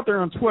if you're out there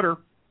on Twitter,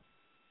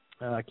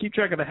 keep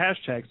track of the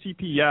hashtag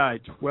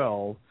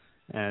CPI12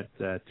 at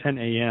 10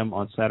 a.m.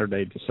 on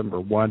Saturday,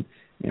 December 1,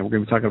 and we're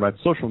going to be talking about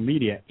social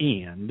media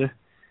and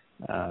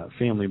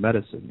family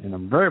medicine, and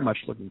I'm very much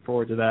looking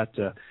forward to that.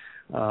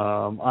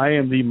 I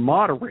am the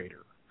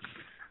moderator.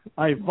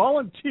 I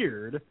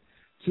volunteered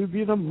to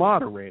be the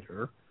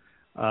moderator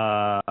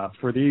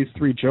for these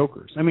three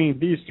jokers. I mean,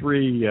 these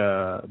three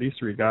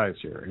guys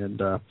here.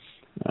 And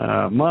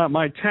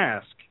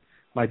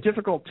my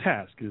difficult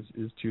task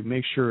is to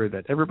make sure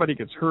that everybody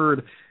gets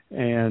heard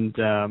and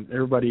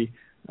everybody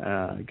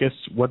gets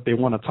what they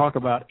want to talk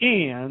about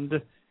and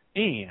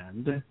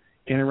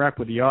interact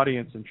with the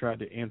audience and try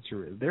to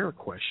answer their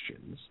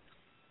questions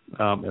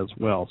as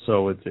well.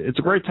 So it's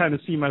a great time to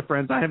see my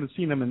friends. I haven't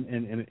seen them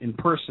in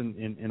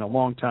person in a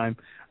long time.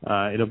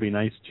 It'll be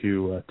nice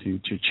to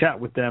chat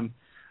with them.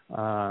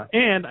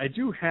 And I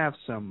do have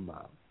some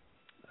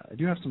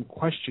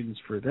questions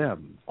for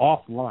them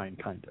offline,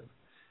 kind of,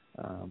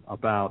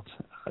 about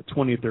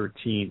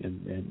 2013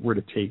 and where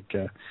to take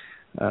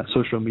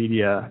social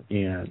media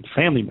and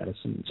family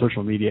medicine,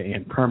 social media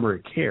and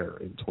primary care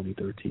in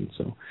 2013.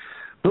 So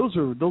those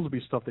will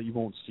be stuff that you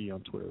won't see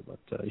on Twitter, but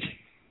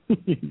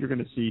you're going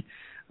to see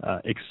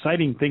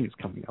exciting things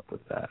coming up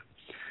with that.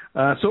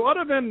 So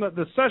other than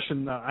the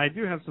session, I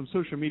do have some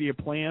social media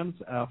plans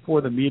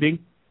for the meeting.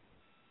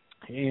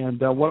 And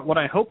what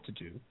I hope to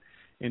do,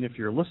 and if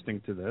you're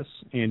listening to this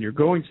and you're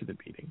going to the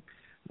meeting,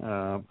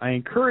 I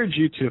encourage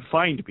you to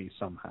find me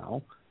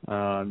somehow.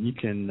 You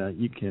can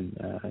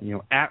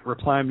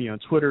 @reply me on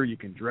Twitter. You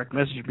can direct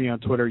message me on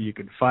Twitter. You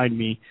can find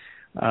me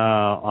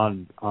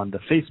on the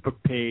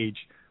Facebook page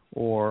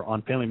or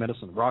on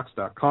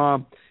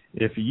FamilyMedicineRocks.com.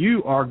 If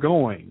you are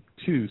going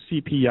to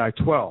CPI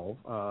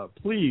 12,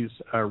 please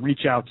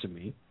reach out to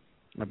me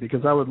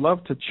because I would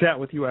love to chat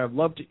with you. I would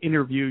love to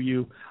interview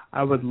you.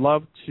 I would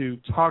love to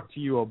talk to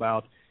you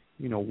about,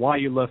 why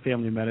you love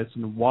family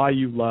medicine, why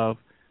you love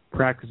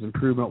practice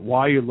improvement,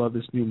 why you love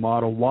this new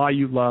model, why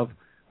you love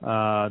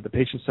the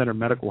patient-centered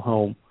medical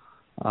home,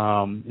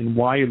 and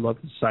why you love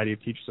the Society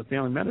of Teachers of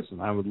Family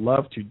Medicine. I would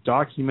love to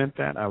document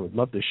that. I would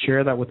love to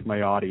share that with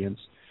my audience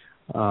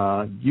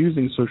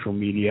using social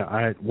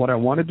media. What I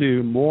want to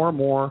do more and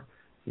more,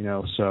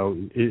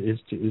 is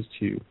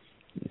to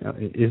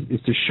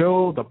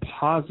show the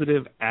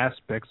positive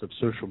aspects of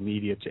social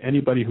media to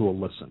anybody who will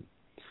listen.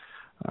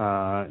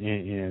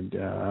 And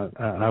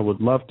I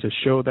would love to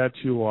show that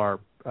to our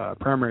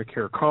primary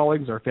care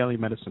colleagues, our family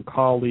medicine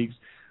colleagues,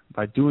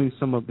 by doing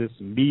some of this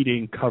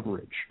meeting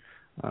coverage.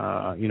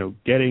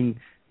 Getting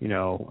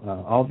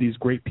all these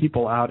great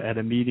people out at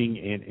a meeting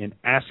and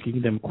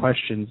asking them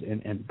questions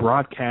and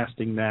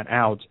broadcasting that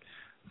out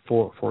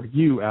for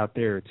you out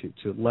there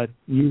to let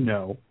you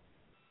know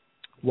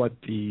what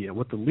the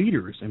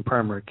leaders in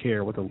primary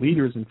care, what the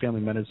leaders in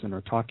family medicine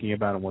are talking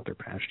about and what they're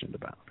passionate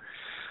about.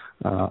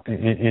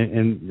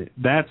 And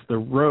that's the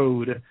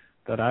road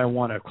that I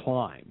want to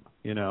climb,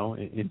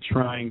 in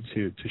trying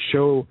to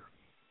show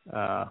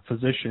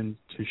physicians,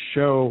 to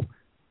show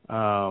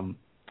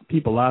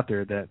people out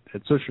there that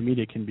social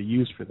media can be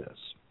used for this.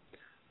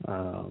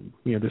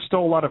 There's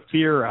still a lot of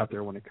fear out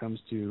there when it comes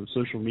to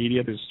social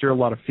media. There's still a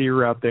lot of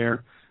fear out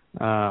there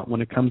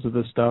when it comes to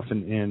this stuff.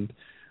 And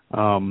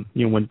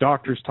when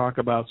doctors talk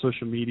about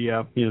social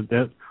media,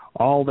 that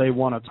all they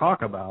want to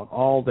talk about,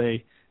 all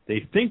they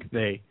think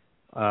they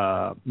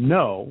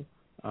know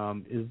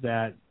is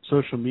that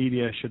social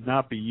media should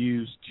not be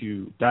used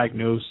to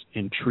diagnose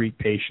and treat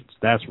patients.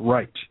 That's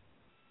right.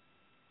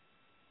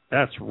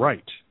 That's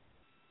right.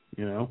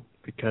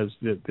 Because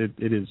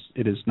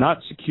it is not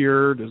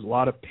secure. There's a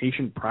lot of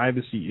patient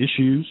privacy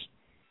issues,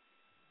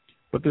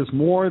 but there's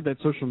more that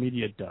social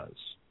media does.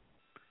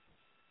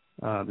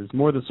 There's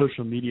more that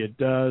social media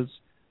does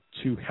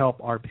to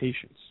help our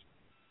patients,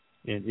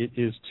 and it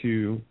is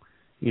to,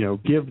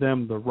 give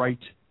them the right,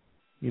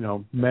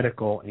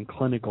 medical and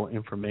clinical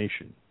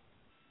information.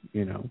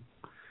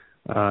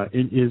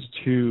 It is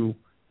to,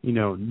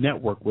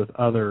 network with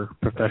other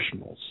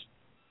professionals.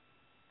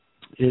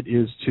 It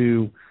is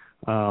to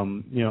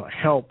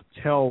help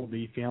tell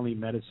the family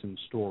medicine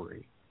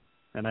story.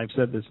 And I've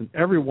said this in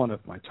every one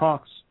of my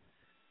talks,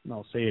 and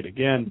I'll say it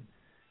again.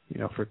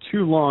 For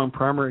too long,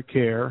 primary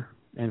care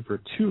and for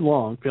too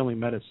long, family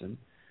medicine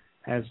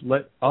has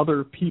let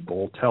other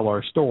people tell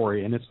our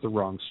story, and it's the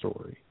wrong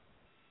story.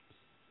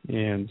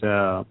 And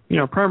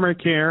primary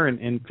care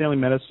and family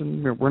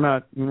medicine, we're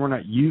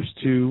not used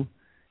to,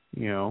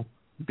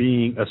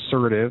 being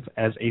assertive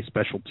as a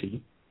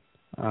specialty.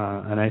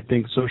 And I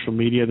think social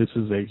media, this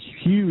is a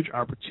huge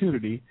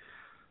opportunity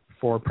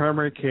for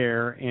primary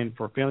care and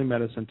for family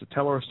medicine to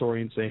tell our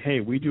story and say,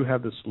 hey, we do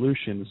have the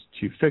solutions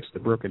to fix the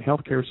broken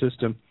healthcare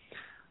system,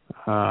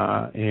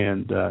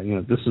 and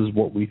this is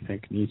what we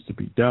think needs to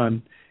be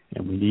done,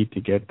 and we need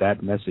to get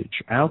that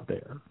message out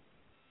there.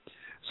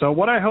 So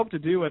what I hope to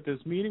do at this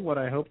meeting, what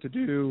I hope to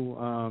do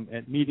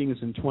at meetings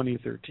in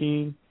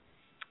 2013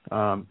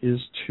 is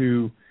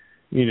to,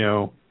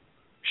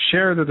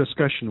 share the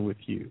discussion with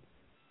you.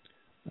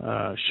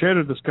 Share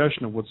the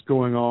discussion of what's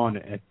going on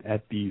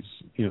at these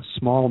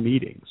small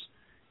meetings,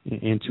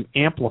 and to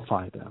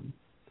amplify them,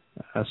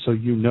 so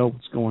you know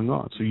what's going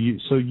on. So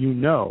you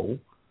know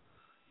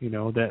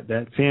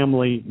that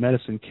family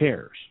medicine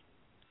cares,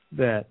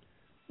 that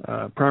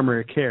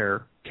primary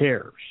care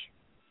cares,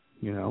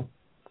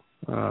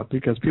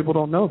 because people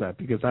don't know that,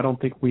 because I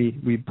don't think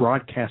we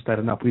broadcast that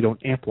enough. We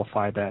don't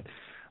amplify that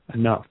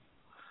enough.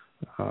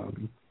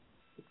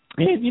 And,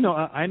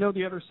 I know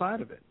the other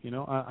side of it.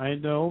 I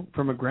know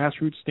from a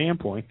grassroots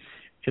standpoint,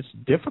 it's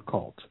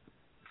difficult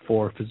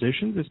for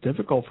physicians. It's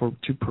difficult for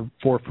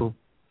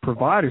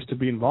providers to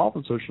be involved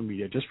in social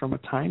media just from a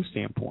time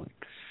standpoint.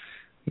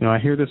 I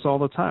hear this all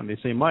the time. They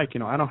say, Mike,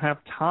 I don't have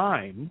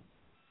time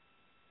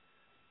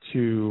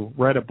to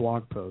write a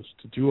blog post,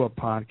 to do a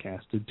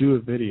podcast, to do a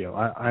video.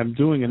 I'm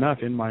doing enough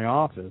in my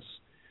office,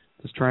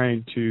 just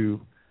trying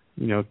to,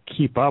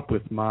 keep up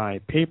with my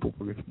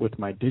paperwork, with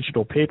my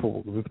digital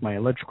paperwork, with my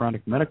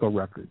electronic medical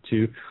record,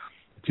 to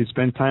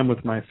spend time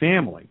with my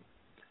family,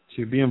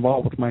 to be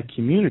involved with my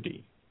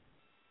community.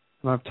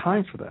 I don't have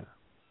time for that.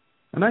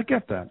 And I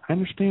get that. I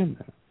understand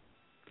that.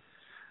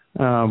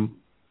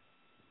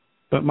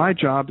 But my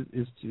job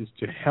is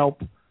to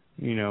help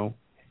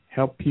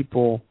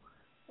people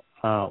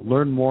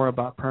learn more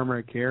about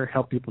primary care,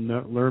 help people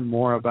learn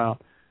more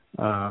about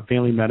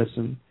family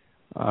medicine,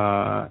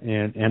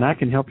 and I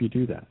can help you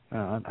do that.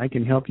 I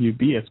can help you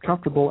be as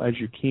comfortable as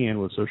you can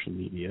with social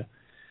media,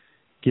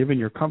 given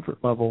your comfort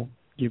level,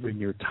 given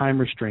your time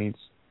restraints,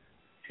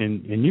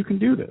 and you can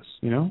do this.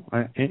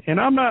 And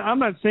I'm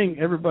not saying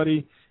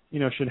everybody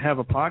should have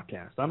a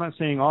podcast. I'm not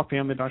saying all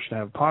family docs should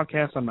have a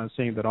podcast. I'm not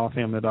saying that all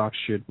family docs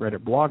should write a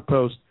blog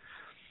post,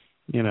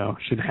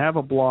 should have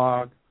a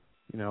blog,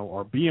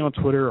 or be on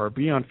Twitter or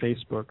be on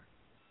Facebook.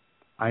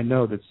 I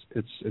know that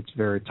it's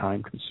very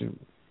time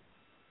consuming.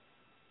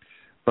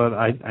 But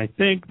I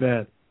think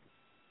that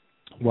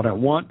what I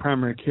want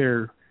primary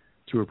care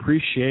to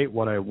appreciate,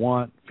 what I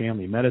want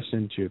family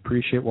medicine to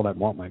appreciate, what I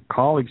want my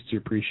colleagues to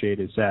appreciate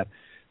is that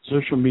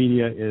social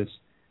media is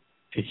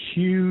a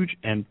huge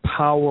and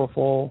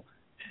powerful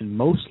and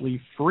mostly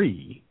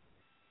free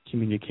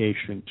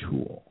communication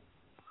tool.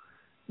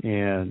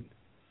 And,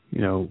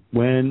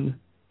 when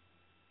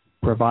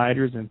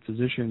providers and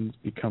physicians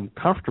become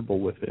comfortable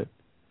with it,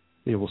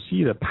 they will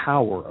see the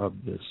power of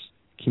this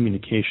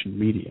communication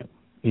medium.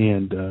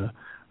 And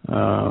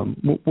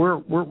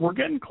we're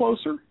getting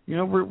closer.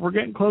 We're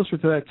getting closer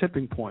to that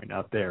tipping point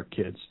out there,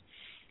 kids.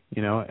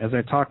 As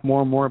I talk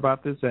more and more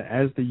about this,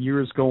 as the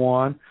years go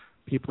on,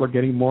 people are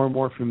getting more and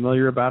more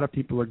familiar about it.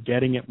 People are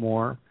getting it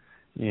more,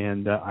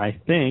 and I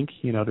think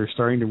they're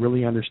starting to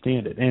really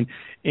understand it. And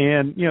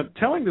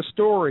telling the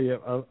story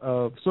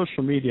of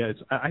social media,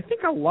 I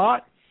think a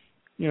lot.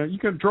 You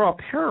can draw a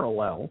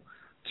parallel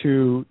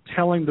to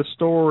telling the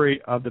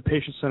story of the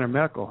patient-centered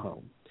medical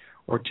home,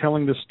 or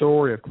telling the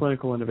story of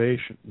clinical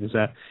innovation, is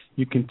that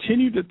you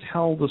continue to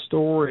tell the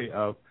story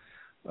of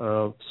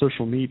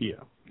social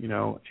media,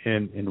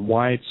 and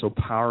why it's so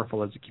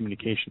powerful as a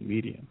communication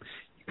medium.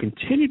 You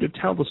continue to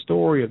tell the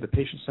story of the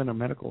patient-centered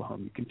medical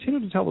home. You continue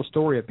to tell the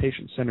story of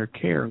patient-centered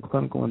care and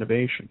clinical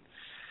innovation.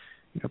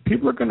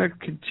 People are going to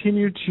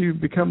continue to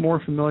become more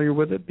familiar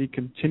with it,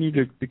 continue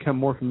to become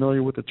more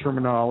familiar with the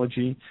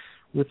terminology,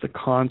 with the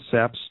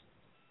concepts,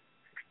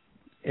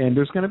 and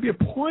there's going to be a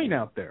point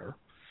out there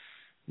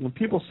when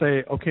people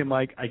say, "Okay,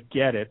 Mike, I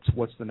get it.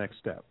 What's the next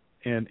step?"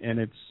 And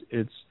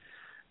it's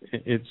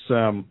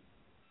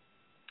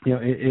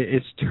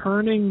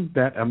turning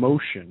that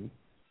emotion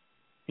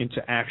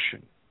into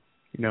action,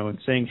 and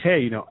saying,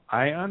 "Hey,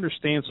 I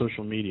understand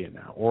social media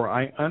now, or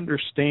I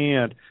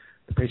understand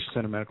the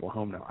patient-centered medical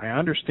home now. I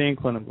understand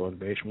clinical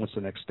innovation. What's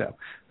the next step?"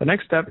 The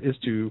next step is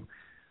to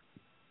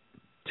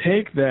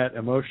take that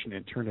emotion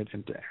and turn it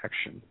into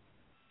action.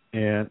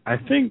 And I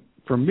think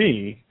for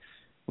me,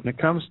 when it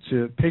comes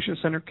to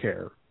patient-centered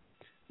care,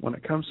 when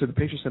it comes to the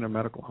patient-centered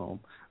medical home,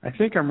 I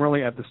think I'm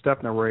really at the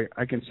step now where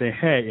I can say,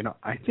 hey,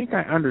 I think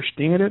I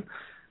understand it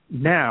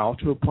now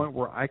to a point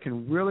where I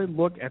can really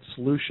look at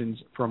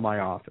solutions for my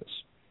office.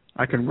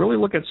 I can really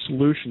look at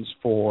solutions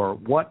for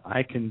what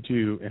I can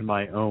do in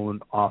my own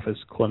office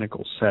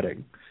clinical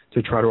setting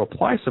to try to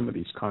apply some of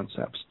these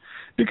concepts.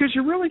 Because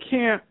you really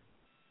can't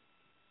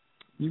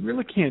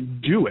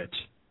do it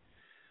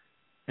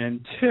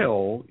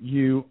until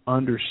you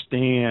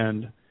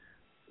understand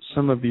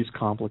some of these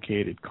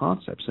complicated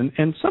concepts.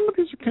 And some of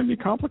these can be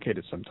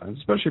complicated sometimes,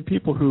 especially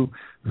people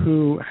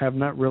who have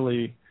not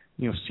really,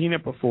 seen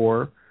it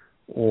before,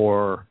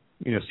 or,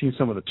 seen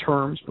some of the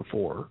terms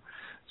before.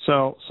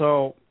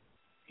 So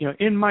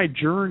in my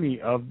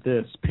journey of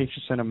this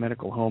patient-centered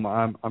medical home,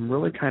 I'm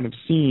really kind of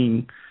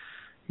seeing,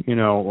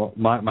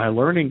 my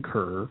learning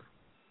curve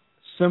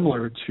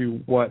similar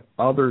to what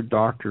other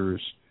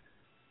doctors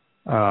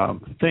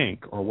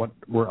think, or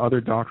where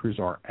other doctors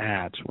are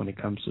at when it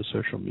comes to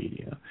social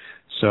media.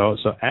 So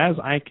as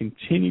I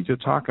continue to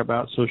talk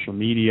about social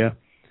media,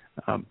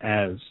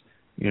 as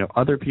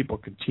other people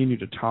continue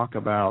to talk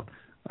about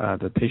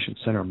the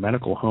patient-centered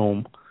medical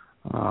home,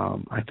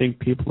 I think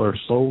people are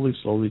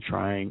slowly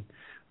trying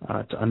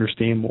to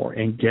understand more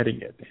and getting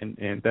it,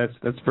 and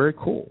that's very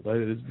cool. That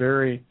is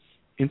very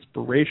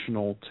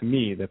inspirational to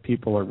me that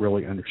people are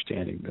really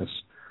understanding this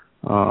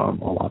a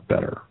lot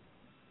better.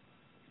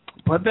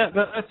 But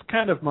that's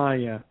kind of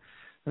my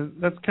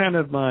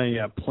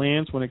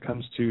plans when it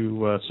comes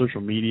to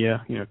social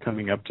media.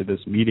 Coming up to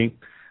this meeting,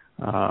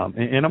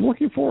 and I'm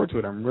looking forward to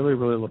it. I'm really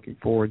looking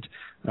forward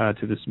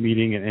to this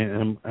meeting,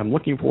 and I'm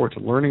looking forward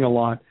to learning a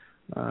lot,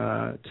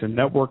 to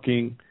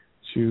networking,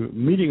 to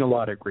meeting a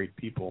lot of great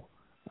people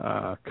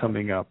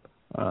coming up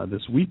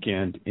this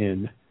weekend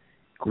in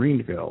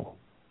Greenville,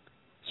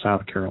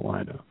 South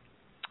Carolina.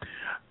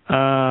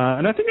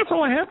 And I think that's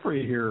all I have for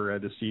you here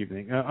this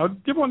evening. I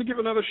did want to give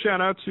another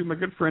shout-out to my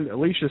good friend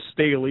Alicia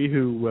Staley,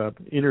 who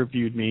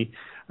interviewed me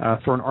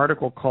for an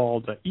article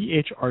called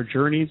EHR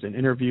Journeys, an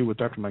interview with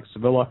Dr. Mike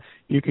Sevilla.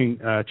 You can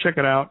check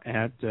it out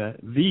at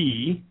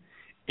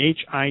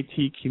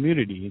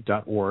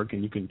thehitcommunity.org,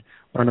 and you can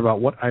learn about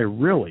what I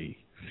really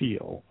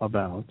feel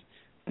about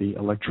the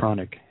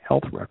electronic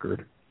health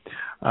record.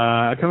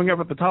 Coming up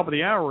at the top of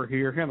the hour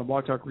here on the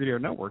Blog Talk Radio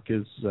Network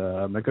is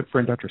my good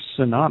friend Dr.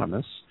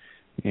 Synonymous,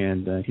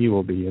 and he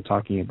will be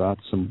talking about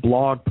some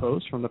blog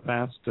posts from the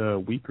past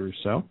week or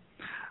so.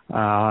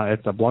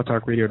 It's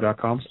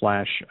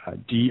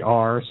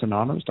blogtalkradio.com/Dr.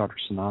 Synonymous, Dr.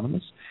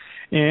 Synonymous.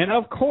 And,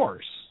 of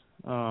course,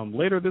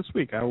 later this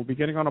week I will be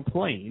getting on a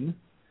plane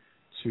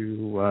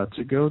to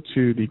go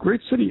to the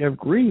great city of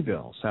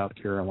Greenville, South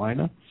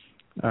Carolina,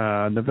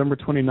 November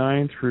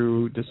 29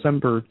 through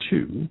December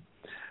 2.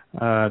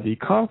 The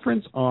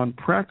Conference on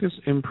Practice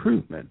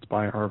Improvement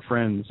by our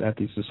friends at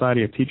the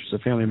Society of Teachers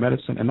of Family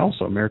Medicine and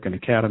also American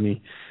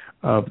Academy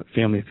of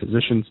Family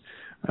Physicians.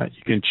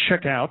 You can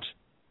check out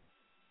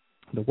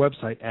the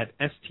website at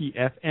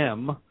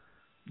stfm.org.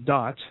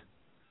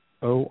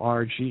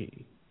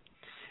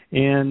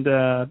 And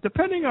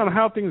depending on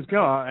how things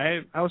go,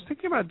 I was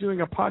thinking about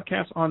doing a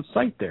podcast on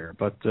site there,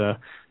 but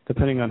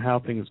depending on how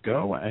things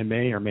go, I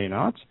may or may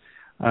not.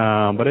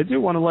 But I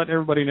do want to let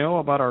everybody know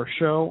about our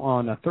show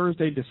on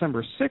Thursday,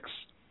 December 6th,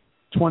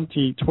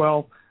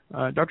 2012.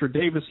 Dr.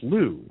 Davis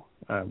Liu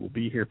will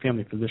be here,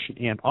 family physician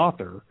and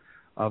author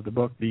of the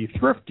book, The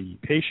Thrifty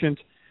Patient,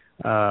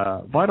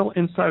 Vital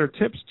Insider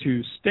Tips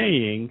to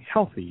Staying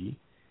Healthy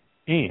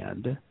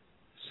and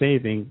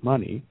Saving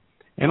Money.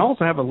 And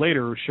also have a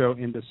later show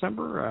in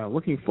December,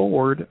 looking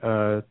forward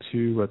to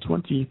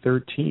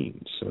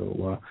 2013.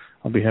 So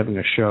I'll be having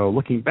a show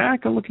looking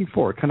back and looking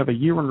forward, kind of a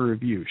year in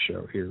review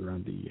show here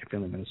on the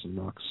Family Medicine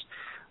Rocks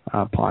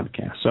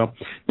podcast. So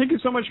thank you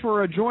so much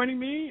for joining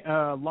me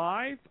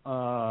live,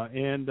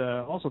 and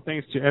also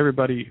thanks to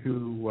everybody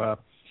who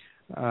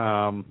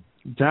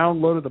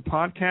downloaded the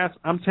podcast.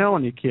 I'm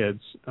telling you,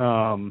 kids,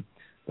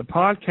 the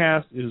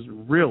podcast is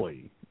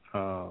really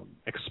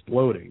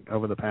exploding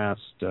over the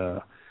past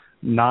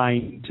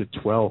 9 to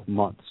 12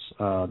 months.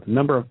 The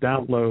number of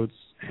downloads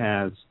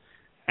has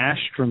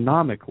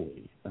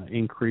astronomically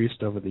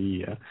increased over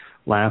the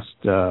last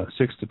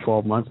 6 to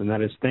 12 months, and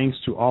that is thanks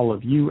to all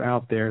of you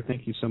out there.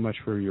 Thank you so much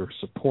for your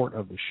support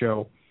of the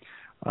show,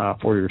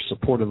 for your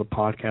support of the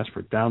podcast,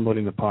 for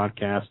downloading the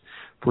podcast,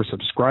 for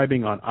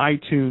subscribing on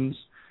iTunes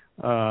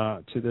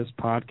to this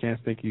podcast.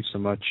 Thank you so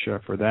much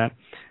for that.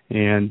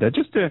 And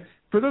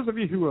for those of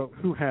you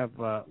who have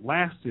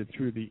lasted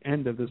through the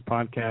end of this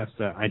podcast,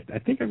 I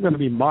think I'm going to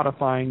be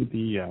modifying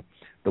the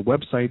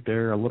website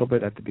there a little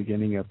bit at the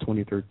beginning of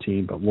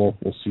 2013, but we'll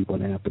see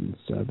what happens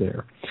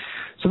there.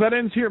 So that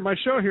ends here my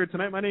show here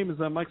tonight. My name is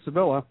Mike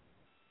Sevilla.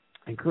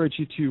 I encourage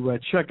you to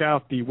check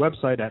out the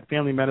website at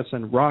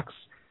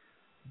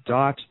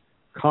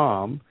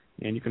FamilyMedicineRocks.com,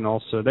 and you can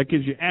also, that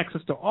gives you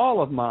access to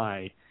all of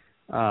my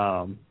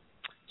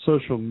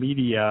social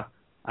media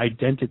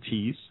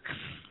identities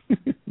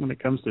when it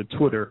comes to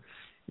Twitter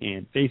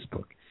and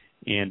Facebook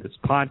and this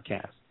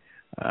podcast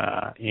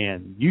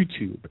and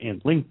YouTube and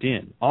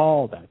LinkedIn,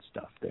 all that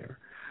stuff there.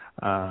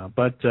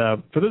 But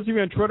for those of you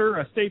on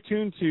Twitter, stay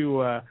tuned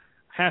to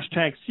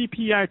hashtag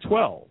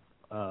CPI12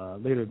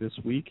 later this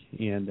week,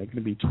 and I'm going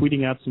to be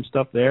tweeting out some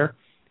stuff there,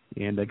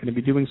 and I'm going to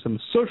be doing some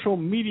social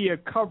media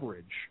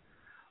coverage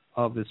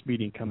of this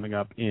meeting coming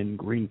up in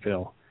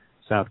Greenville,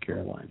 South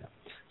Carolina.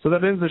 So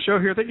that ends the show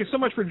here. Thank you so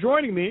much for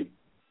joining me.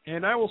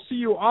 And I will see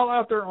you all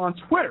out there on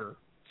Twitter.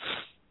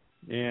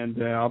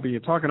 And I'll be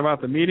talking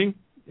about the meeting.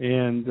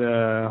 And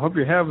I hope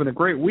you're having a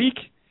great week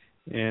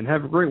and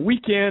have a great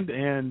weekend.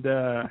 And,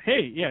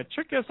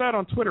 check us out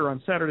on Twitter on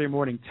Saturday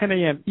morning, 10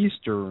 a.m.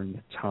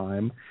 Eastern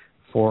time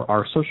for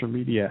our social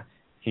media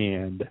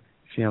and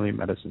family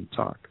medicine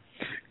talk.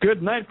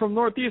 Good night from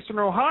Northeastern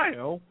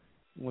Ohio.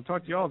 We'll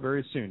talk to you all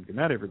very soon. Good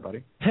night,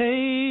 everybody.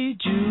 Hey,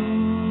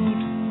 Jude,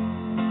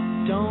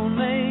 don't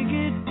make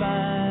it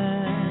bad.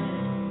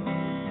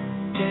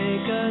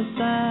 Take a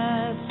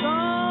sad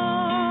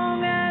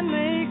song and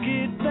make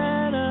it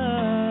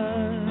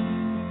better.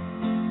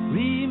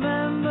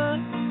 Remember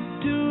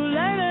to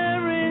let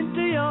her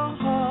into your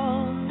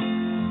heart.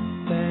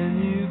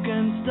 Then you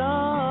can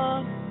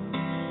start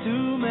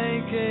to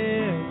make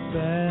it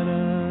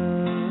better.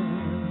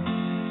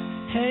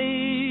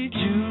 Hey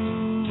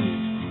Jude,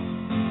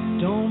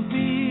 don't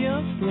be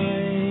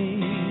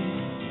afraid.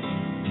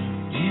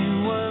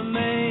 You were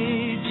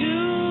made to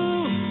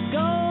go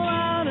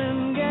out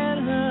and get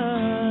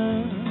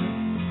her.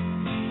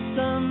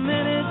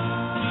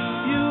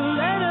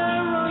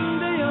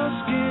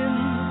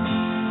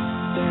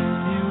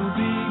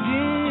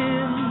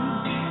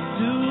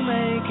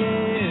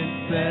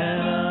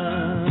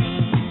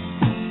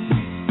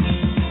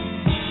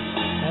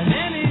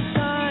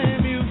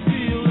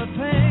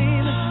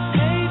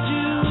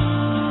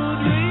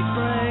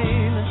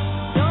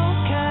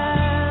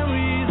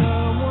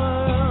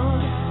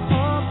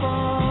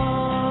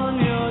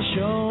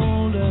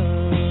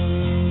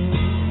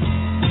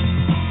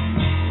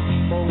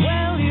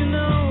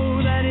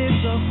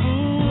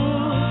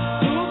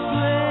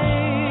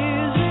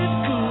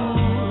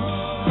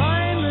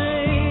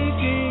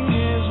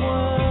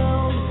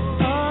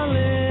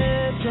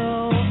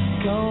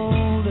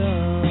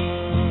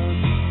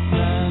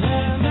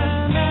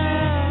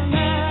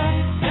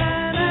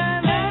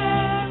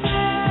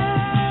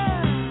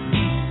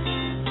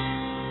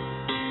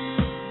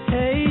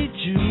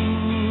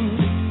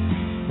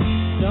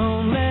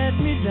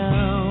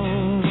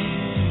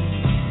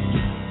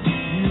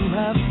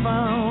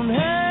 found